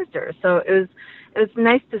of characters. So it was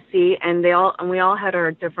nice to see, and we all had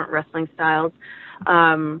our different wrestling styles.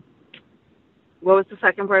 What was the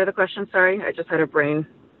second part of the question? Sorry, I just had a brain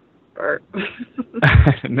fart.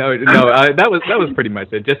 No, that was pretty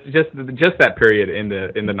much it. Just that period in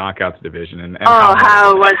the Knockouts division and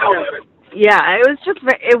how was it? Yeah,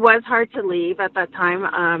 it was hard to leave at that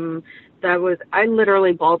time. I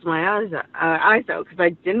literally bawled my eyes out because I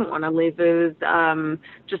didn't want to leave. It was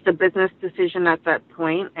just a business decision at that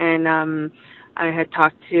point, and I had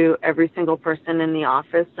talked to every single person in the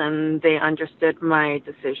office, and they understood my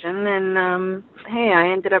decision. And hey, I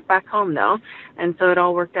ended up back home though, and so it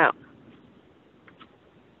all worked out.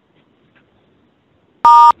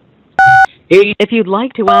 If you'd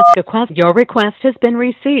like to ask a question, your request has been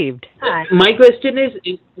received. Hi. My question is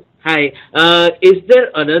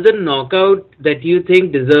there another knockout that you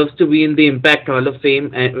think deserves to be in the Impact Hall of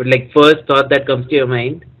Fame? Like first thought that comes to your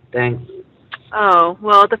mind? Thanks. Oh,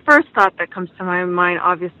 well, the first thought that comes to my mind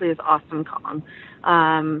obviously is Awesome Kong.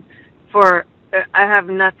 I have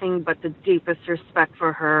nothing but the deepest respect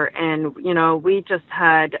for her, and we just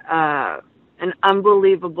had an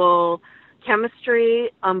unbelievable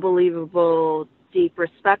chemistry, unbelievable deep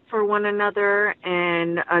respect for one another,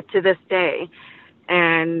 and to this day.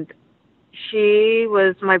 And she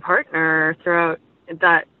was my partner throughout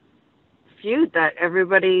that feud that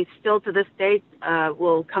everybody still to this day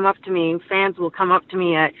will come up to me, fans will come up to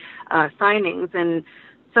me at signings, and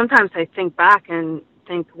sometimes I think back and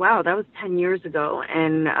think, wow, that was 10 years ago,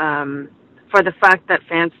 and for the fact that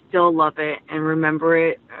fans still love it and remember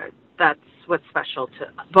it, that's what's special to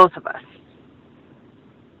both of us.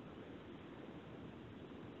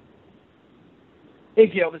 Hey,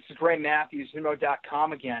 Gail, this is Ray Mathews,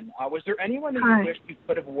 Venmo.com again. Was there anyone that you wish you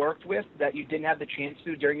could have worked with that you didn't have the chance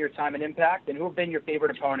to during your time at Impact? And who have been your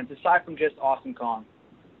favorite opponents, aside from just Awesome Kong?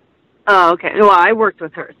 Oh, okay. Well, I worked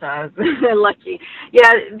with her, so I was lucky.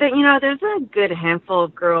 Yeah, there's a good handful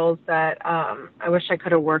of girls that I wish I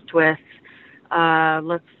could have worked with.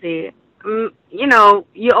 Let's see.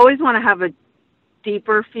 You always want to have a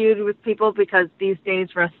deeper feud with people because these days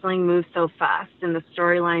wrestling moves so fast and the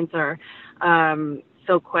storylines are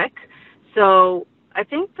so quick. So I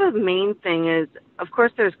think the main thing is, of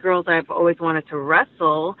course, there's girls I've always wanted to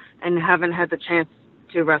wrestle and haven't had the chance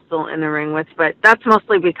to wrestle in the ring with, but that's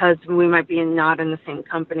mostly because we might be not in the same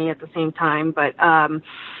company at the same time. But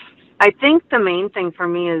I think the main thing for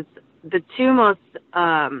me is the two most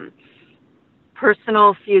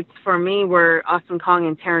personal feuds for me were Awesome Kong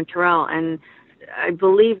and Taryn Terrell, and I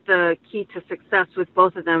believe the key to success with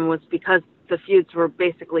both of them was because the feuds were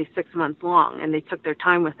basically 6 months long and they took their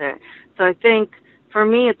time with it. So I think for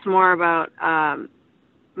me it's more about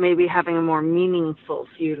maybe having a more meaningful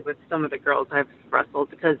feud with some of the girls I've wrestled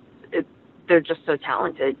because they're just so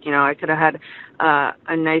talented. I could have had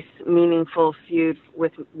a nice meaningful feud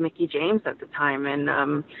with Mickie James at the time,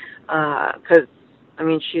 and because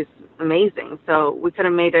she's amazing, so we could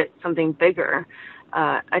have made it something bigger.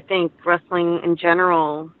 I think wrestling in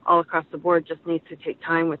general, all across the board, just needs to take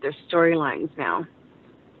time with their storylines now.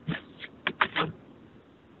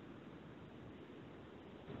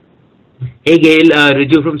 Hey Gail,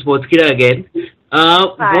 Riju from Sportskeeda again.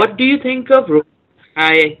 What do you think of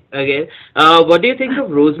Hi again. What do you think of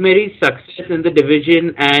Rosemary's success in the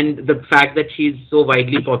division and the fact that she's so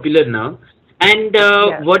widely popular now? And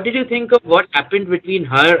what did you think of what happened between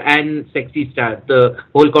her and Sexy Star, the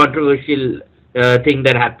whole controversial thing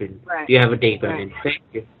that happened? Right. Do you have a take on it? Thank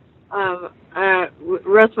you.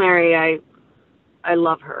 Rosemary, I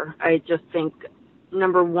love her. I just think,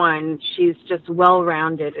 number one, she's just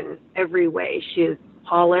well-rounded in every way. She's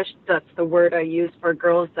polished. That's the word I use for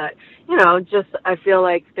girls that, I feel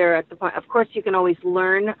like they're at the point. Of course, you can always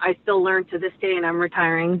learn. I still learn to this day, and I'm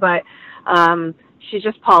retiring, but she's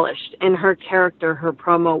just polished in her character, her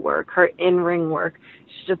promo work, her in-ring work.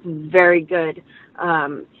 She's just very good.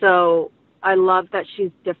 So I love that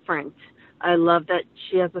she's different. I love that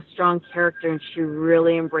she has a strong character and she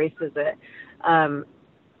really embraces it.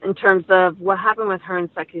 In terms of what happened with her and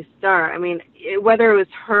Sexy Star, whether it was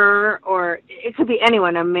her or it could be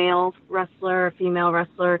anyone, a male wrestler, a female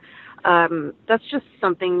wrestler, that's just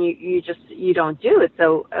something you don't do. It's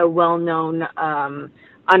a well-known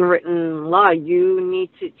unwritten law. You need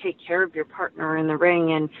to take care of your partner in the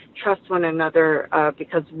ring and trust one another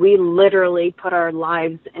because we literally put our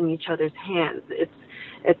lives in each other's hands. It's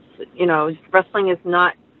wrestling is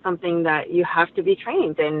not something that you have to be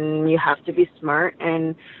trained, and you have to be smart,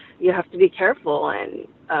 and you have to be careful and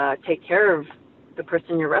take care of the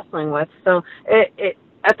person you're wrestling with. So it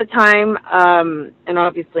at the time, and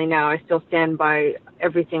obviously now, I still stand by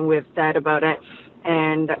everything we've said about it,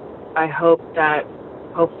 and I hope that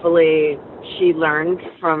hopefully she learned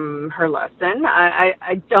from her lesson.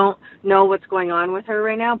 I don't know what's going on with her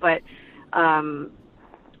right now, but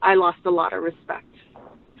I lost a lot of respect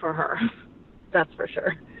for her. That's for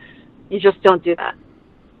sure. You just don't do that.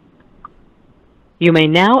 You may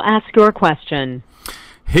now ask your question.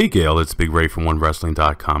 Hey, Gail, it's Big Ray from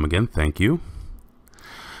OneWrestling.com again. Thank you.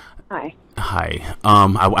 Hi. Hi.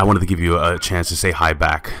 I wanted to give you a chance to say hi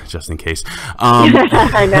back, just in case.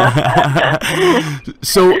 I know.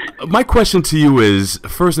 So my question to you is,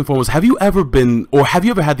 first and foremost, have you ever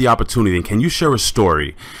had the opportunity, and can you share a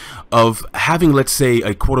story of having, let's say,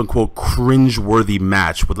 a quote-unquote cringe-worthy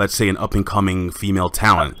match with, let's say, an up-and-coming female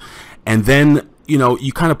talent, and then,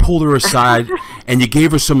 you kind of pulled her aside and you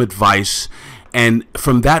gave her some advice, and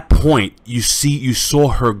from that point, you saw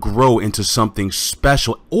her grow into something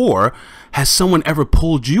special? Or has someone ever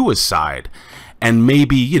pulled you aside and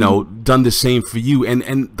maybe, done the same for you?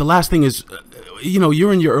 And the last thing is,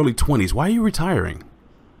 you're in your early 20s. Why are you retiring?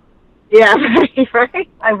 Yeah, right?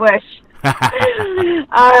 I wish. I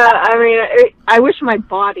wish my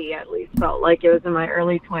body at least felt like it was in my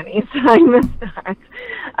early 20s. I miss that.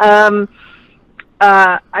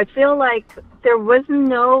 I feel like there was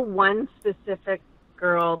no one specific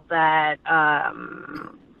girl that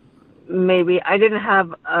maybe I didn't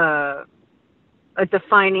have a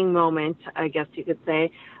defining moment, I guess you could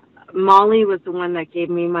say. Molly was the one that gave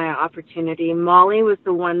me my opportunity. Molly was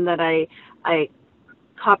the one that I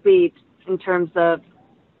copied in terms of,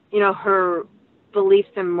 her beliefs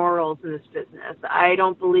and morals in this business. I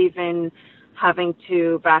don't believe in having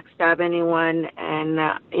to backstab anyone, and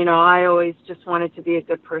I always just wanted to be a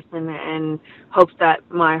good person and hoped that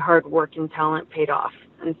my hard work and talent paid off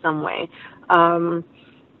in some way.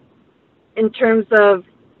 In terms of,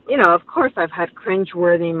 of course I've had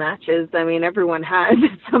cringe-worthy matches. I mean, everyone has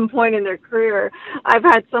at some point in their career. I've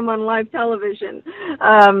had some on live television.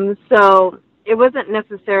 So it wasn't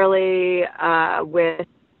necessarily with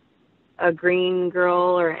a green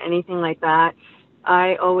girl or anything like that.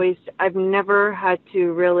 I've never had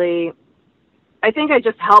to really, I think I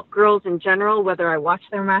just help girls in general, whether I watch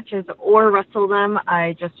their matches or wrestle them.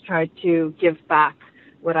 I just try to give back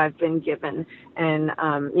what I've been given. And,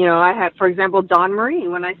 I had, for example, Dawn Marie,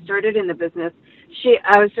 when I started in the business,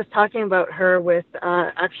 I was just talking about her with,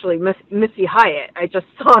 actually Missy Hyatt. I just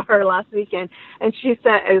saw her last weekend, and she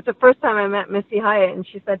said, it was the first time I met Missy Hyatt, and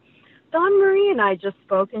she said, Dawn Marie and I just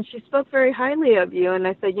spoke, and she spoke very highly of you. And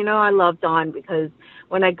I said, I love Dawn because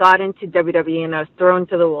when I got into WWE and I was thrown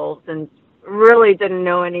to the wolves and really didn't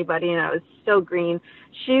know anybody and I was so green,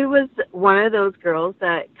 she was one of those girls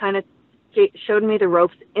that kind of showed me the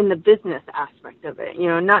ropes in the business aspect of it.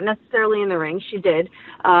 Not necessarily in the ring. She did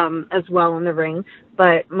as well in the ring,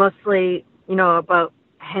 but mostly, about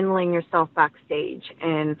handling yourself backstage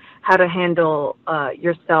and how to handle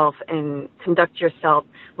yourself and conduct yourself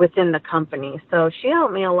within the company. So she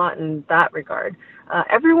helped me a lot in that regard.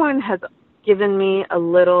 Everyone has given me a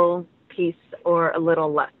little piece or a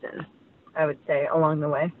little lesson, I would say, along the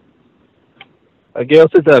way. Gail,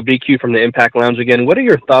 this is BQ from the Impact Lounge again. What are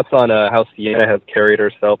your thoughts on how Sienna has carried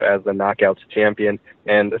herself as the Knockouts champion?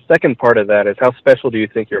 And the second part of that is, how special do you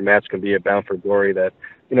think your match can be at Bound for Glory that,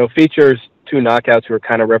 features two knockouts who are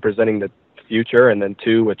kind of representing the future, and then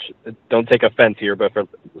two, which, don't take offense here, but for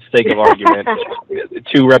the sake of argument,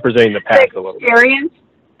 two representing the past a little bit.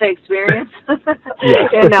 The experience. Yeah.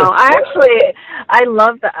 I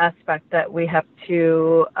love the aspect that we have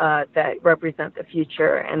two that represent the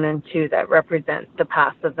future, and then two that represent the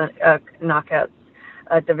past of the knockouts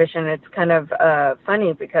division. It's kind of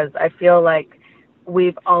funny because I feel like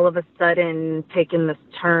we've all of a sudden taken this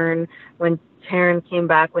turn. When Taryn came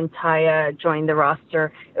back, when Taya joined the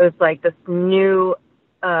roster, it was like this new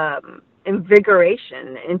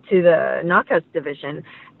invigoration into the knockouts division.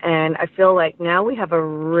 And I feel like now we have a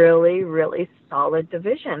really, really solid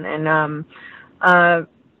division. And I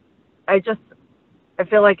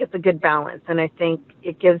feel like it's a good balance. And I think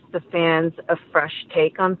it gives the fans a fresh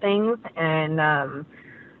take on things. And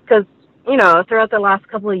because, throughout the last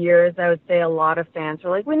couple of years, I would say a lot of fans were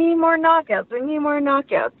like, we need more knockouts. We need more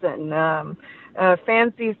knockouts. And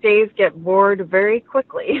fans these days get bored very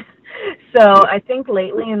quickly. So I think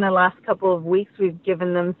lately in the last couple of weeks, we've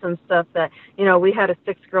given them some stuff that, we had a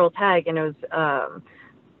 6-girl tag, and it was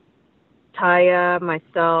Taya,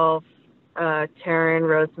 myself, Taryn,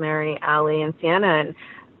 Rosemary, Allie, and Sienna, and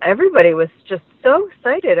everybody was just so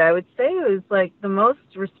excited. I would say it was like the most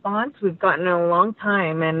response we've gotten in a long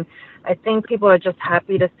time, and I think people are just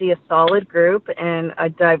happy to see a solid group and a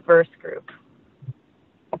diverse group.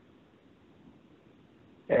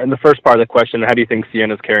 And the first part of the question, how do you think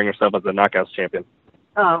Sienna's carrying herself as the Knockouts champion?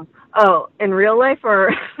 Oh, in real life or?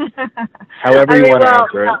 However you want to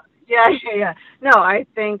answer it. Yeah. No, I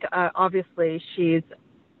think obviously she's,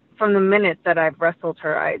 from the minute that I've wrestled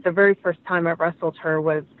her, the very first time I wrestled her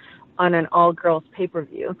was on an all-girls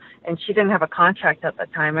pay-per-view, and she didn't have a contract at the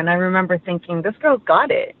time. And I remember thinking, this girl's got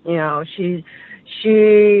it.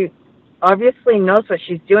 She obviously knows what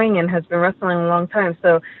she's doing and has been wrestling a long time.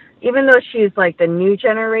 So even though she's like the new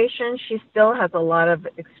generation, she still has a lot of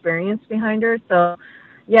experience behind her. So,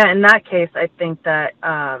 yeah, in that case, I think that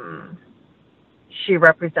she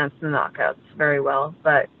represents the knockouts very well.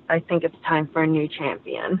 But I think it's time for a new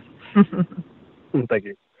champion. Thank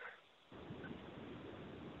you.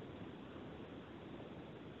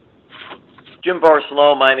 Jim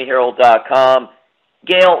Barcelona, MiamiHerald.com.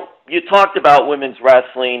 Gail, you talked about women's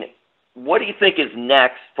wrestling. What do you think is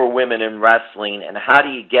next for women in wrestling, and how do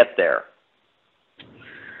you get there?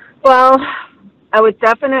 Well, I would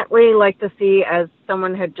definitely like to see, as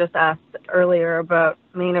someone had just asked earlier about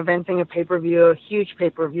main eventing a pay-per-view, a huge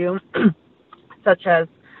pay-per-view, such as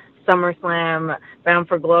SummerSlam, Bound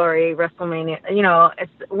for Glory, WrestleMania. You know,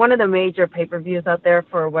 it's one of the major pay-per-views out there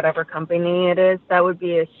for whatever company it is. That would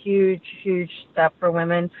be a huge, huge step for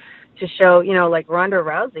women to show, you know, like Ronda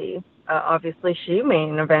Rousey. Obviously, she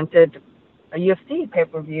main evented a UFC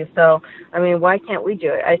pay-per-view. So, I mean, why can't we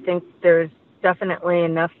do it? I think there's definitely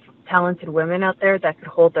enough talented women out there that could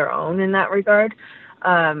hold their own in that regard.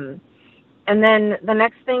 And then the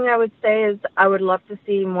next thing I would say is I would love to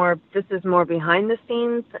see more, this is more behind the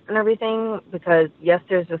scenes and everything, because yes,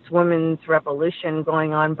 there's this women's revolution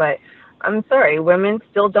going on, but I'm sorry, women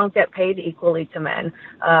still don't get paid equally to men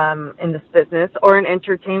in this business or in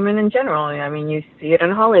entertainment in general. I mean, you see it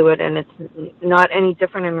in Hollywood, and it's not any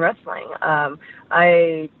different in wrestling.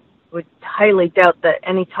 I would highly doubt that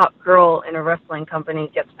any top girl in a wrestling company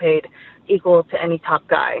gets paid equal to any top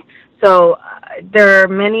guy. So there are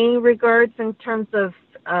many regards in terms of,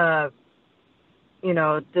 you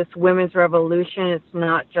know, this women's revolution. It's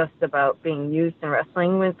not just about being used in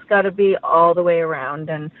wrestling. It's got to be all the way around.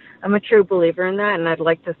 And I'm a true believer in that, and I'd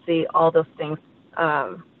like to see all those things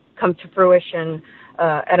come to fruition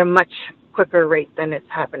at a much quicker rate than it's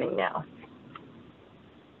happening now.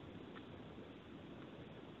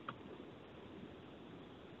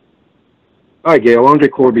 Hi, Gail. Andre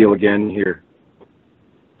Corbeil again here.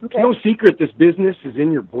 Okay. It's no secret this business is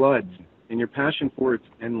in your blood, and your passion for it's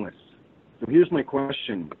endless. So here's my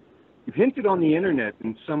question. You've hinted on the internet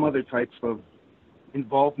and some other types of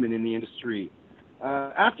involvement in the industry.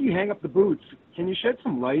 After you hang up the boots, can you shed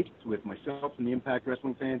some light with myself and the Impact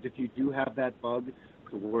Wrestling fans if you do have that bug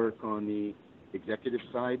to work on the executive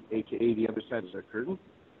side, aka the other side of the curtain?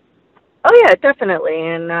 Oh yeah, definitely.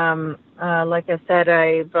 And like I said,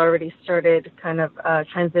 I've already started kind of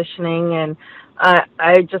transitioning, and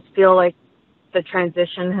I just feel like the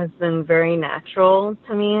transition has been very natural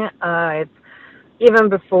to me. Even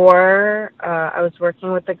before I was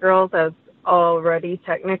working with the girls, I was already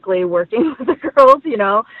technically working with the girls, you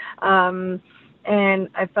know. And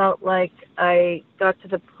I felt like I got to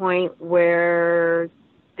the point where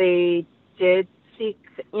they did seek,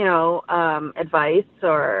 you know, advice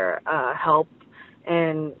or help,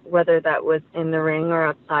 and whether that was in the ring or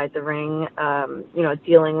outside the ring, you know,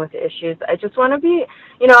 dealing with issues. I just want to be,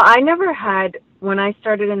 you know, I never had, when I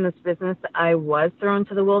started in this business, I was thrown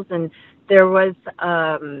to the wolves, and there was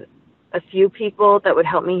a few people that would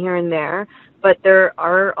help me here and there, but there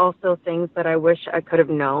are also things that I wish I could have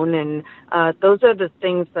known, and those are the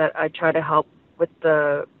things that I try to help with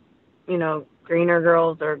the, you know, greener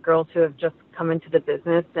girls or girls who have just come into the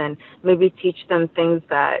business, and maybe teach them things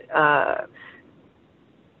that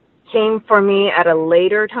came for me at a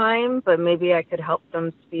later time, but maybe I could help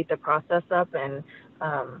them speed the process up and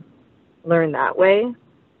learn that way.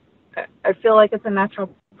 I feel like it's a natural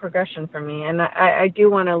progression for me, and I do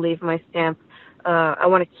want to leave my stamp. I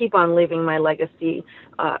want to keep on leaving my legacy,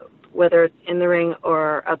 whether it's in the ring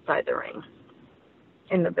or outside the ring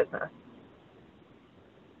in the business.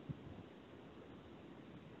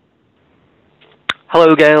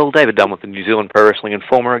 Hello, Gail. David Dunn with the New Zealand Pro Wrestling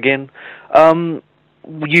Informer again.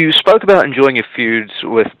 You spoke about enjoying your feuds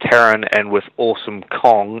with Taryn and with Awesome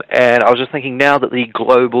Kong, and I was just thinking, now that the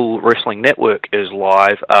Global Wrestling Network is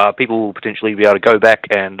live, people will potentially be able to go back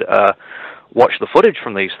and watch the footage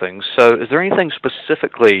from these things. So is there anything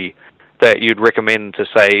specifically that you'd recommend to,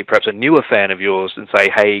 say, perhaps a newer fan of yours, and say,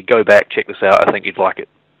 hey, go back, check this out, I think you'd like it?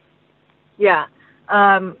 Yeah.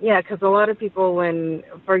 Yeah, because a lot of people, when,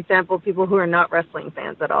 for example, people who are not wrestling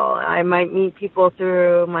fans at all, I might meet people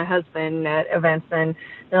through my husband at events, and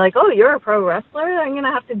they're like, oh, you're a pro wrestler? I'm going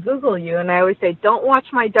to have to Google you. And I always say, don't watch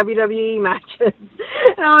my WWE matches.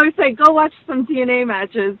 And I always say, go watch some TNA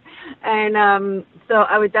matches. And so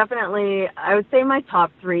I would say my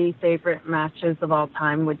top 3 favorite matches of all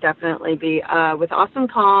time would definitely be with Awesome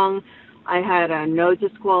Kong. I had a no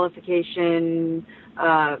disqualification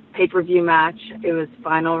pay-per-view match. It was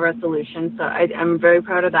Final Resolution, so I'm very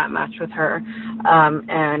proud of that match with her.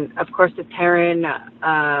 And of course with Taryn,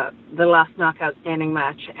 the last knockout standing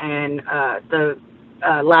match, and the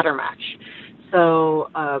ladder match. So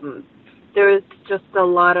there was just a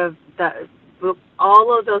lot of that.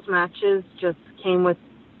 All of those matches just came with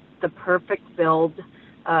the perfect build.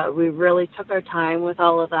 We really took our time with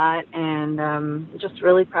all of that, and just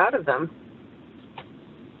really proud of them.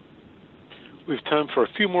 We have time for a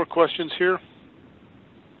few more questions here.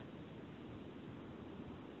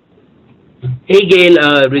 Hey Gail,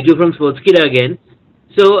 Riju from Sportskeeda again.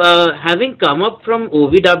 So having come up from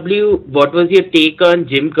OVW, what was your take on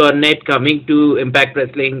Jim Cornette coming to Impact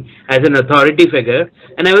Wrestling as an authority figure?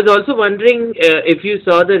 And I was also wondering if you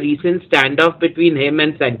saw the recent standoff between him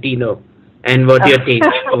and Santino, and what your take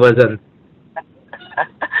was on.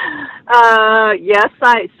 Yes,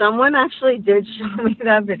 someone actually did show me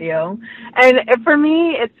that video, and for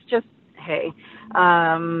me, it's just, hey,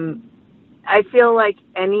 I feel like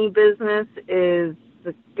any business is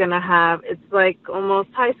gonna have, it's like almost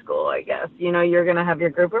high school, I guess. You know, you're gonna have your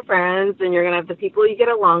group of friends, and you're gonna have the people you get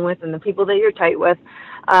along with, and the people that you're tight with.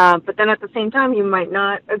 But then at the same time, you might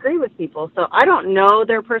not agree with people. So I don't know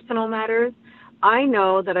their personal matters. I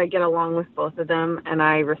know that I get along with both of them, and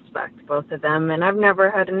I respect both of them, and I've never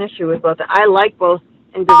had an issue with both. I like both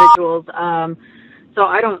individuals, so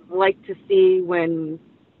I don't like to see when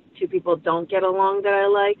two people don't get along that I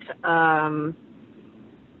like.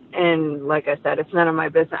 And like I said, it's none of my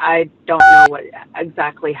business. I don't know what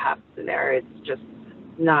exactly happened there. It's just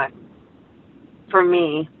not, for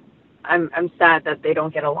me, I'm sad that they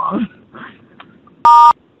don't get along.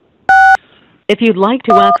 If you'd like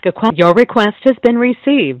to ask a question, your request has been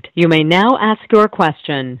received. You may now ask your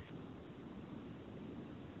question.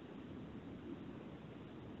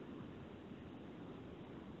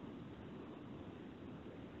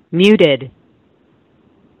 Muted.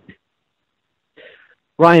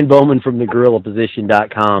 Ryan Bowman from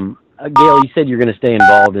thegorillaposition.com. Gail, you said you're going to stay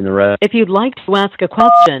involved in the rest. If you'd like to ask a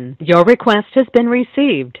question, your request has been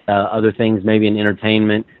received. Other things, maybe in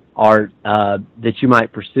entertainment, art, that you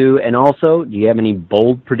might pursue, and also, do you have any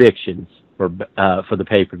bold predictions for the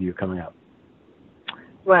pay-per-view coming up?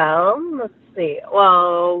 Well, let's see.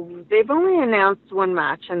 Well, they've only announced one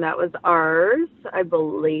match, and that was ours, I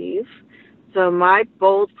believe. So my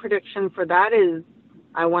bold prediction for that is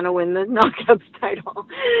I want to win the Knockouts title.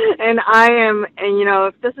 And you know,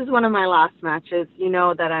 if this is one of my last matches, you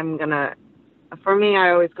know that I'm going to, for me,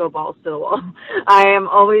 I always go balls to the wall. I am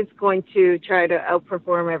always going to try to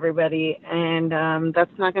outperform everybody, and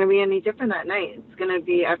that's not going to be any different that night. It's going to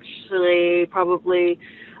be actually probably,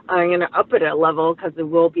 I'm going to up it a level because it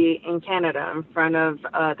will be in Canada in front of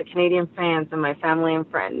the Canadian fans and my family and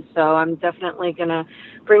friends. So I'm definitely going to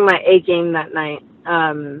bring my A game that night.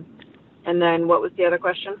 And then what was the other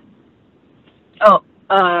question? Oh,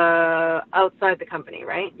 outside the company,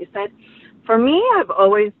 right? You said? For me, I've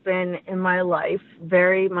always been in my life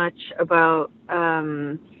very much about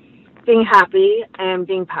being happy and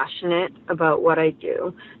being passionate about what I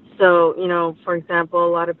do. So, you know, for example,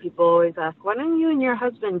 a lot of people always ask, why don't you and your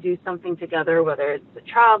husband do something together, whether it's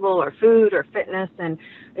travel or food or fitness? And,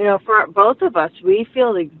 you know, for both of us, we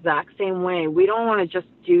feel the exact same way. We don't want to just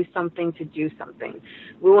do something to do something.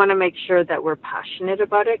 We want to make sure that we're passionate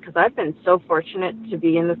about it, because I've been so fortunate to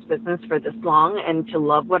be in this business for this long and to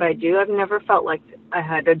love what I do. I've never felt like I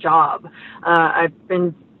had a job. I've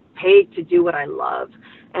been paid to do what I love.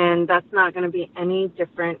 And that's not going to be any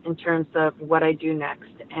different in terms of what I do next.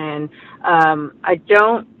 And I'm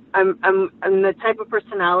the type of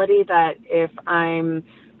personality that if I'm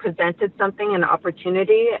presented something, an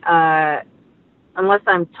opportunity, unless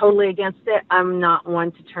I'm totally against it, I'm not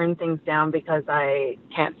one to turn things down because I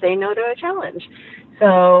can't say no to a challenge.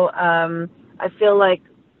 So I feel like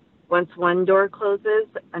once one door closes,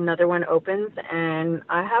 another one opens, and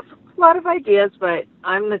I have a lot of ideas, but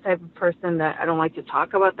I'm the type of person that I don't like to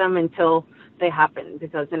talk about them until they happen,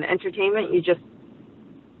 because in entertainment,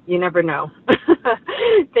 you never know.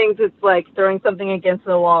 Things, it's like throwing something against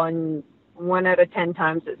the wall, and 1 out of 10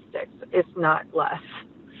 times it sticks, if not less.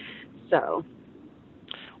 So.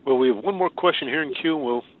 Well, we have one more question here in queue.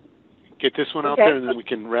 We'll get this one out Okay. there, and then we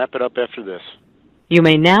can wrap it up after this. You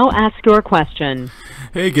may now ask your question.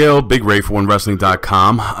 Hey, Gail, Big Ray for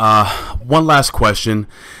OneWrestling.com. One last question.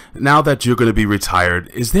 Now that you're going to be retired,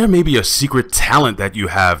 is there maybe a secret talent that you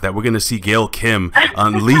have that we're going to see Gail Kim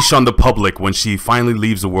unleash on the public when she finally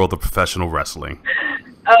leaves the world of professional wrestling?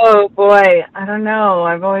 Oh, boy. I don't know.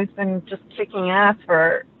 I've always been just kicking ass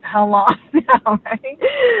for how long now, right?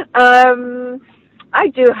 I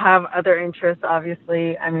do have other interests,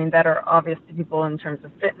 obviously. I mean, that are obvious to people in terms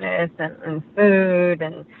of fitness and food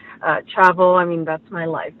and travel. I mean, that's my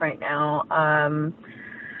life right now.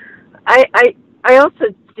 I also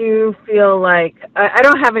do feel like I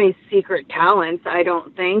don't have any secret talents, I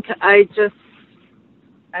don't think. I just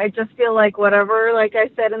feel like whatever, like I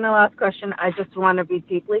said in the last question, I just want to be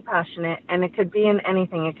deeply passionate, and it could be in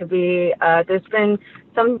anything. It could be, there's been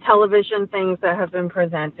some television things that have been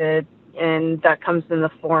presented, and that comes in the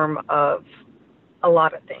form of a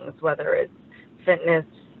lot of things, whether it's fitness,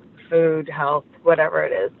 food, health, whatever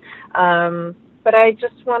it is. But I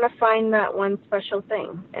just want to find that one special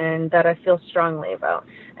thing, and that I feel strongly about.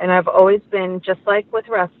 And I've always been, just like with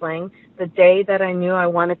wrestling, the day that I knew I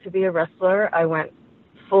wanted to be a wrestler, I went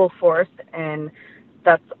full force, and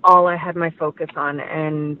that's all I had my focus on,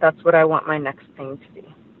 and that's what I want my next thing to be.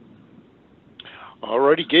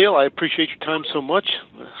 Alrighty, Gail, I appreciate your time so much.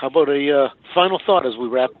 how about a final thought as we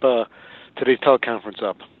wrap today's teleconference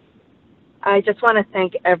up? I just want to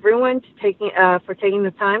thank everyone for taking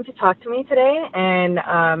the time to talk to me today. And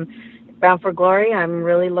Bound for Glory, I'm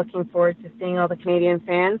really looking forward to seeing all the Canadian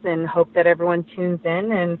fans and hope that everyone tunes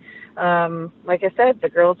in. And like I said, the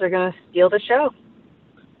girls are going to steal the show.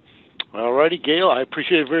 All righty, Gail, I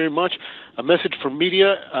appreciate it very much. A message from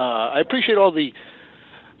media. I appreciate all the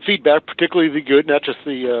feedback, particularly the good, not just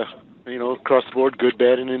the across the board, good,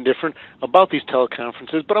 bad, and indifferent, about these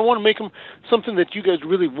teleconferences, but I want to make them something that you guys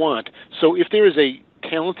really want. So if there is a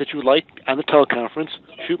talent that you would like on the teleconference,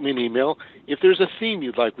 shoot me an email. If there's a theme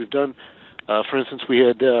you'd like, we've done, for instance, we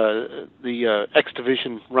had the X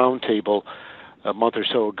Division Roundtable a month or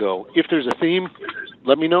so ago. If there's a theme,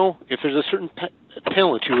 let me know. If there's a certain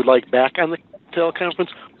talent you would like back on the teleconference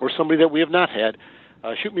or somebody that we have not had,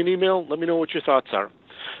 shoot me an email. Let me know what your thoughts are.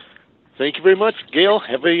 Thank you very much, Gail.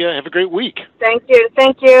 Have a great week. Thank you.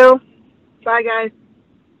 Thank you. Bye, guys.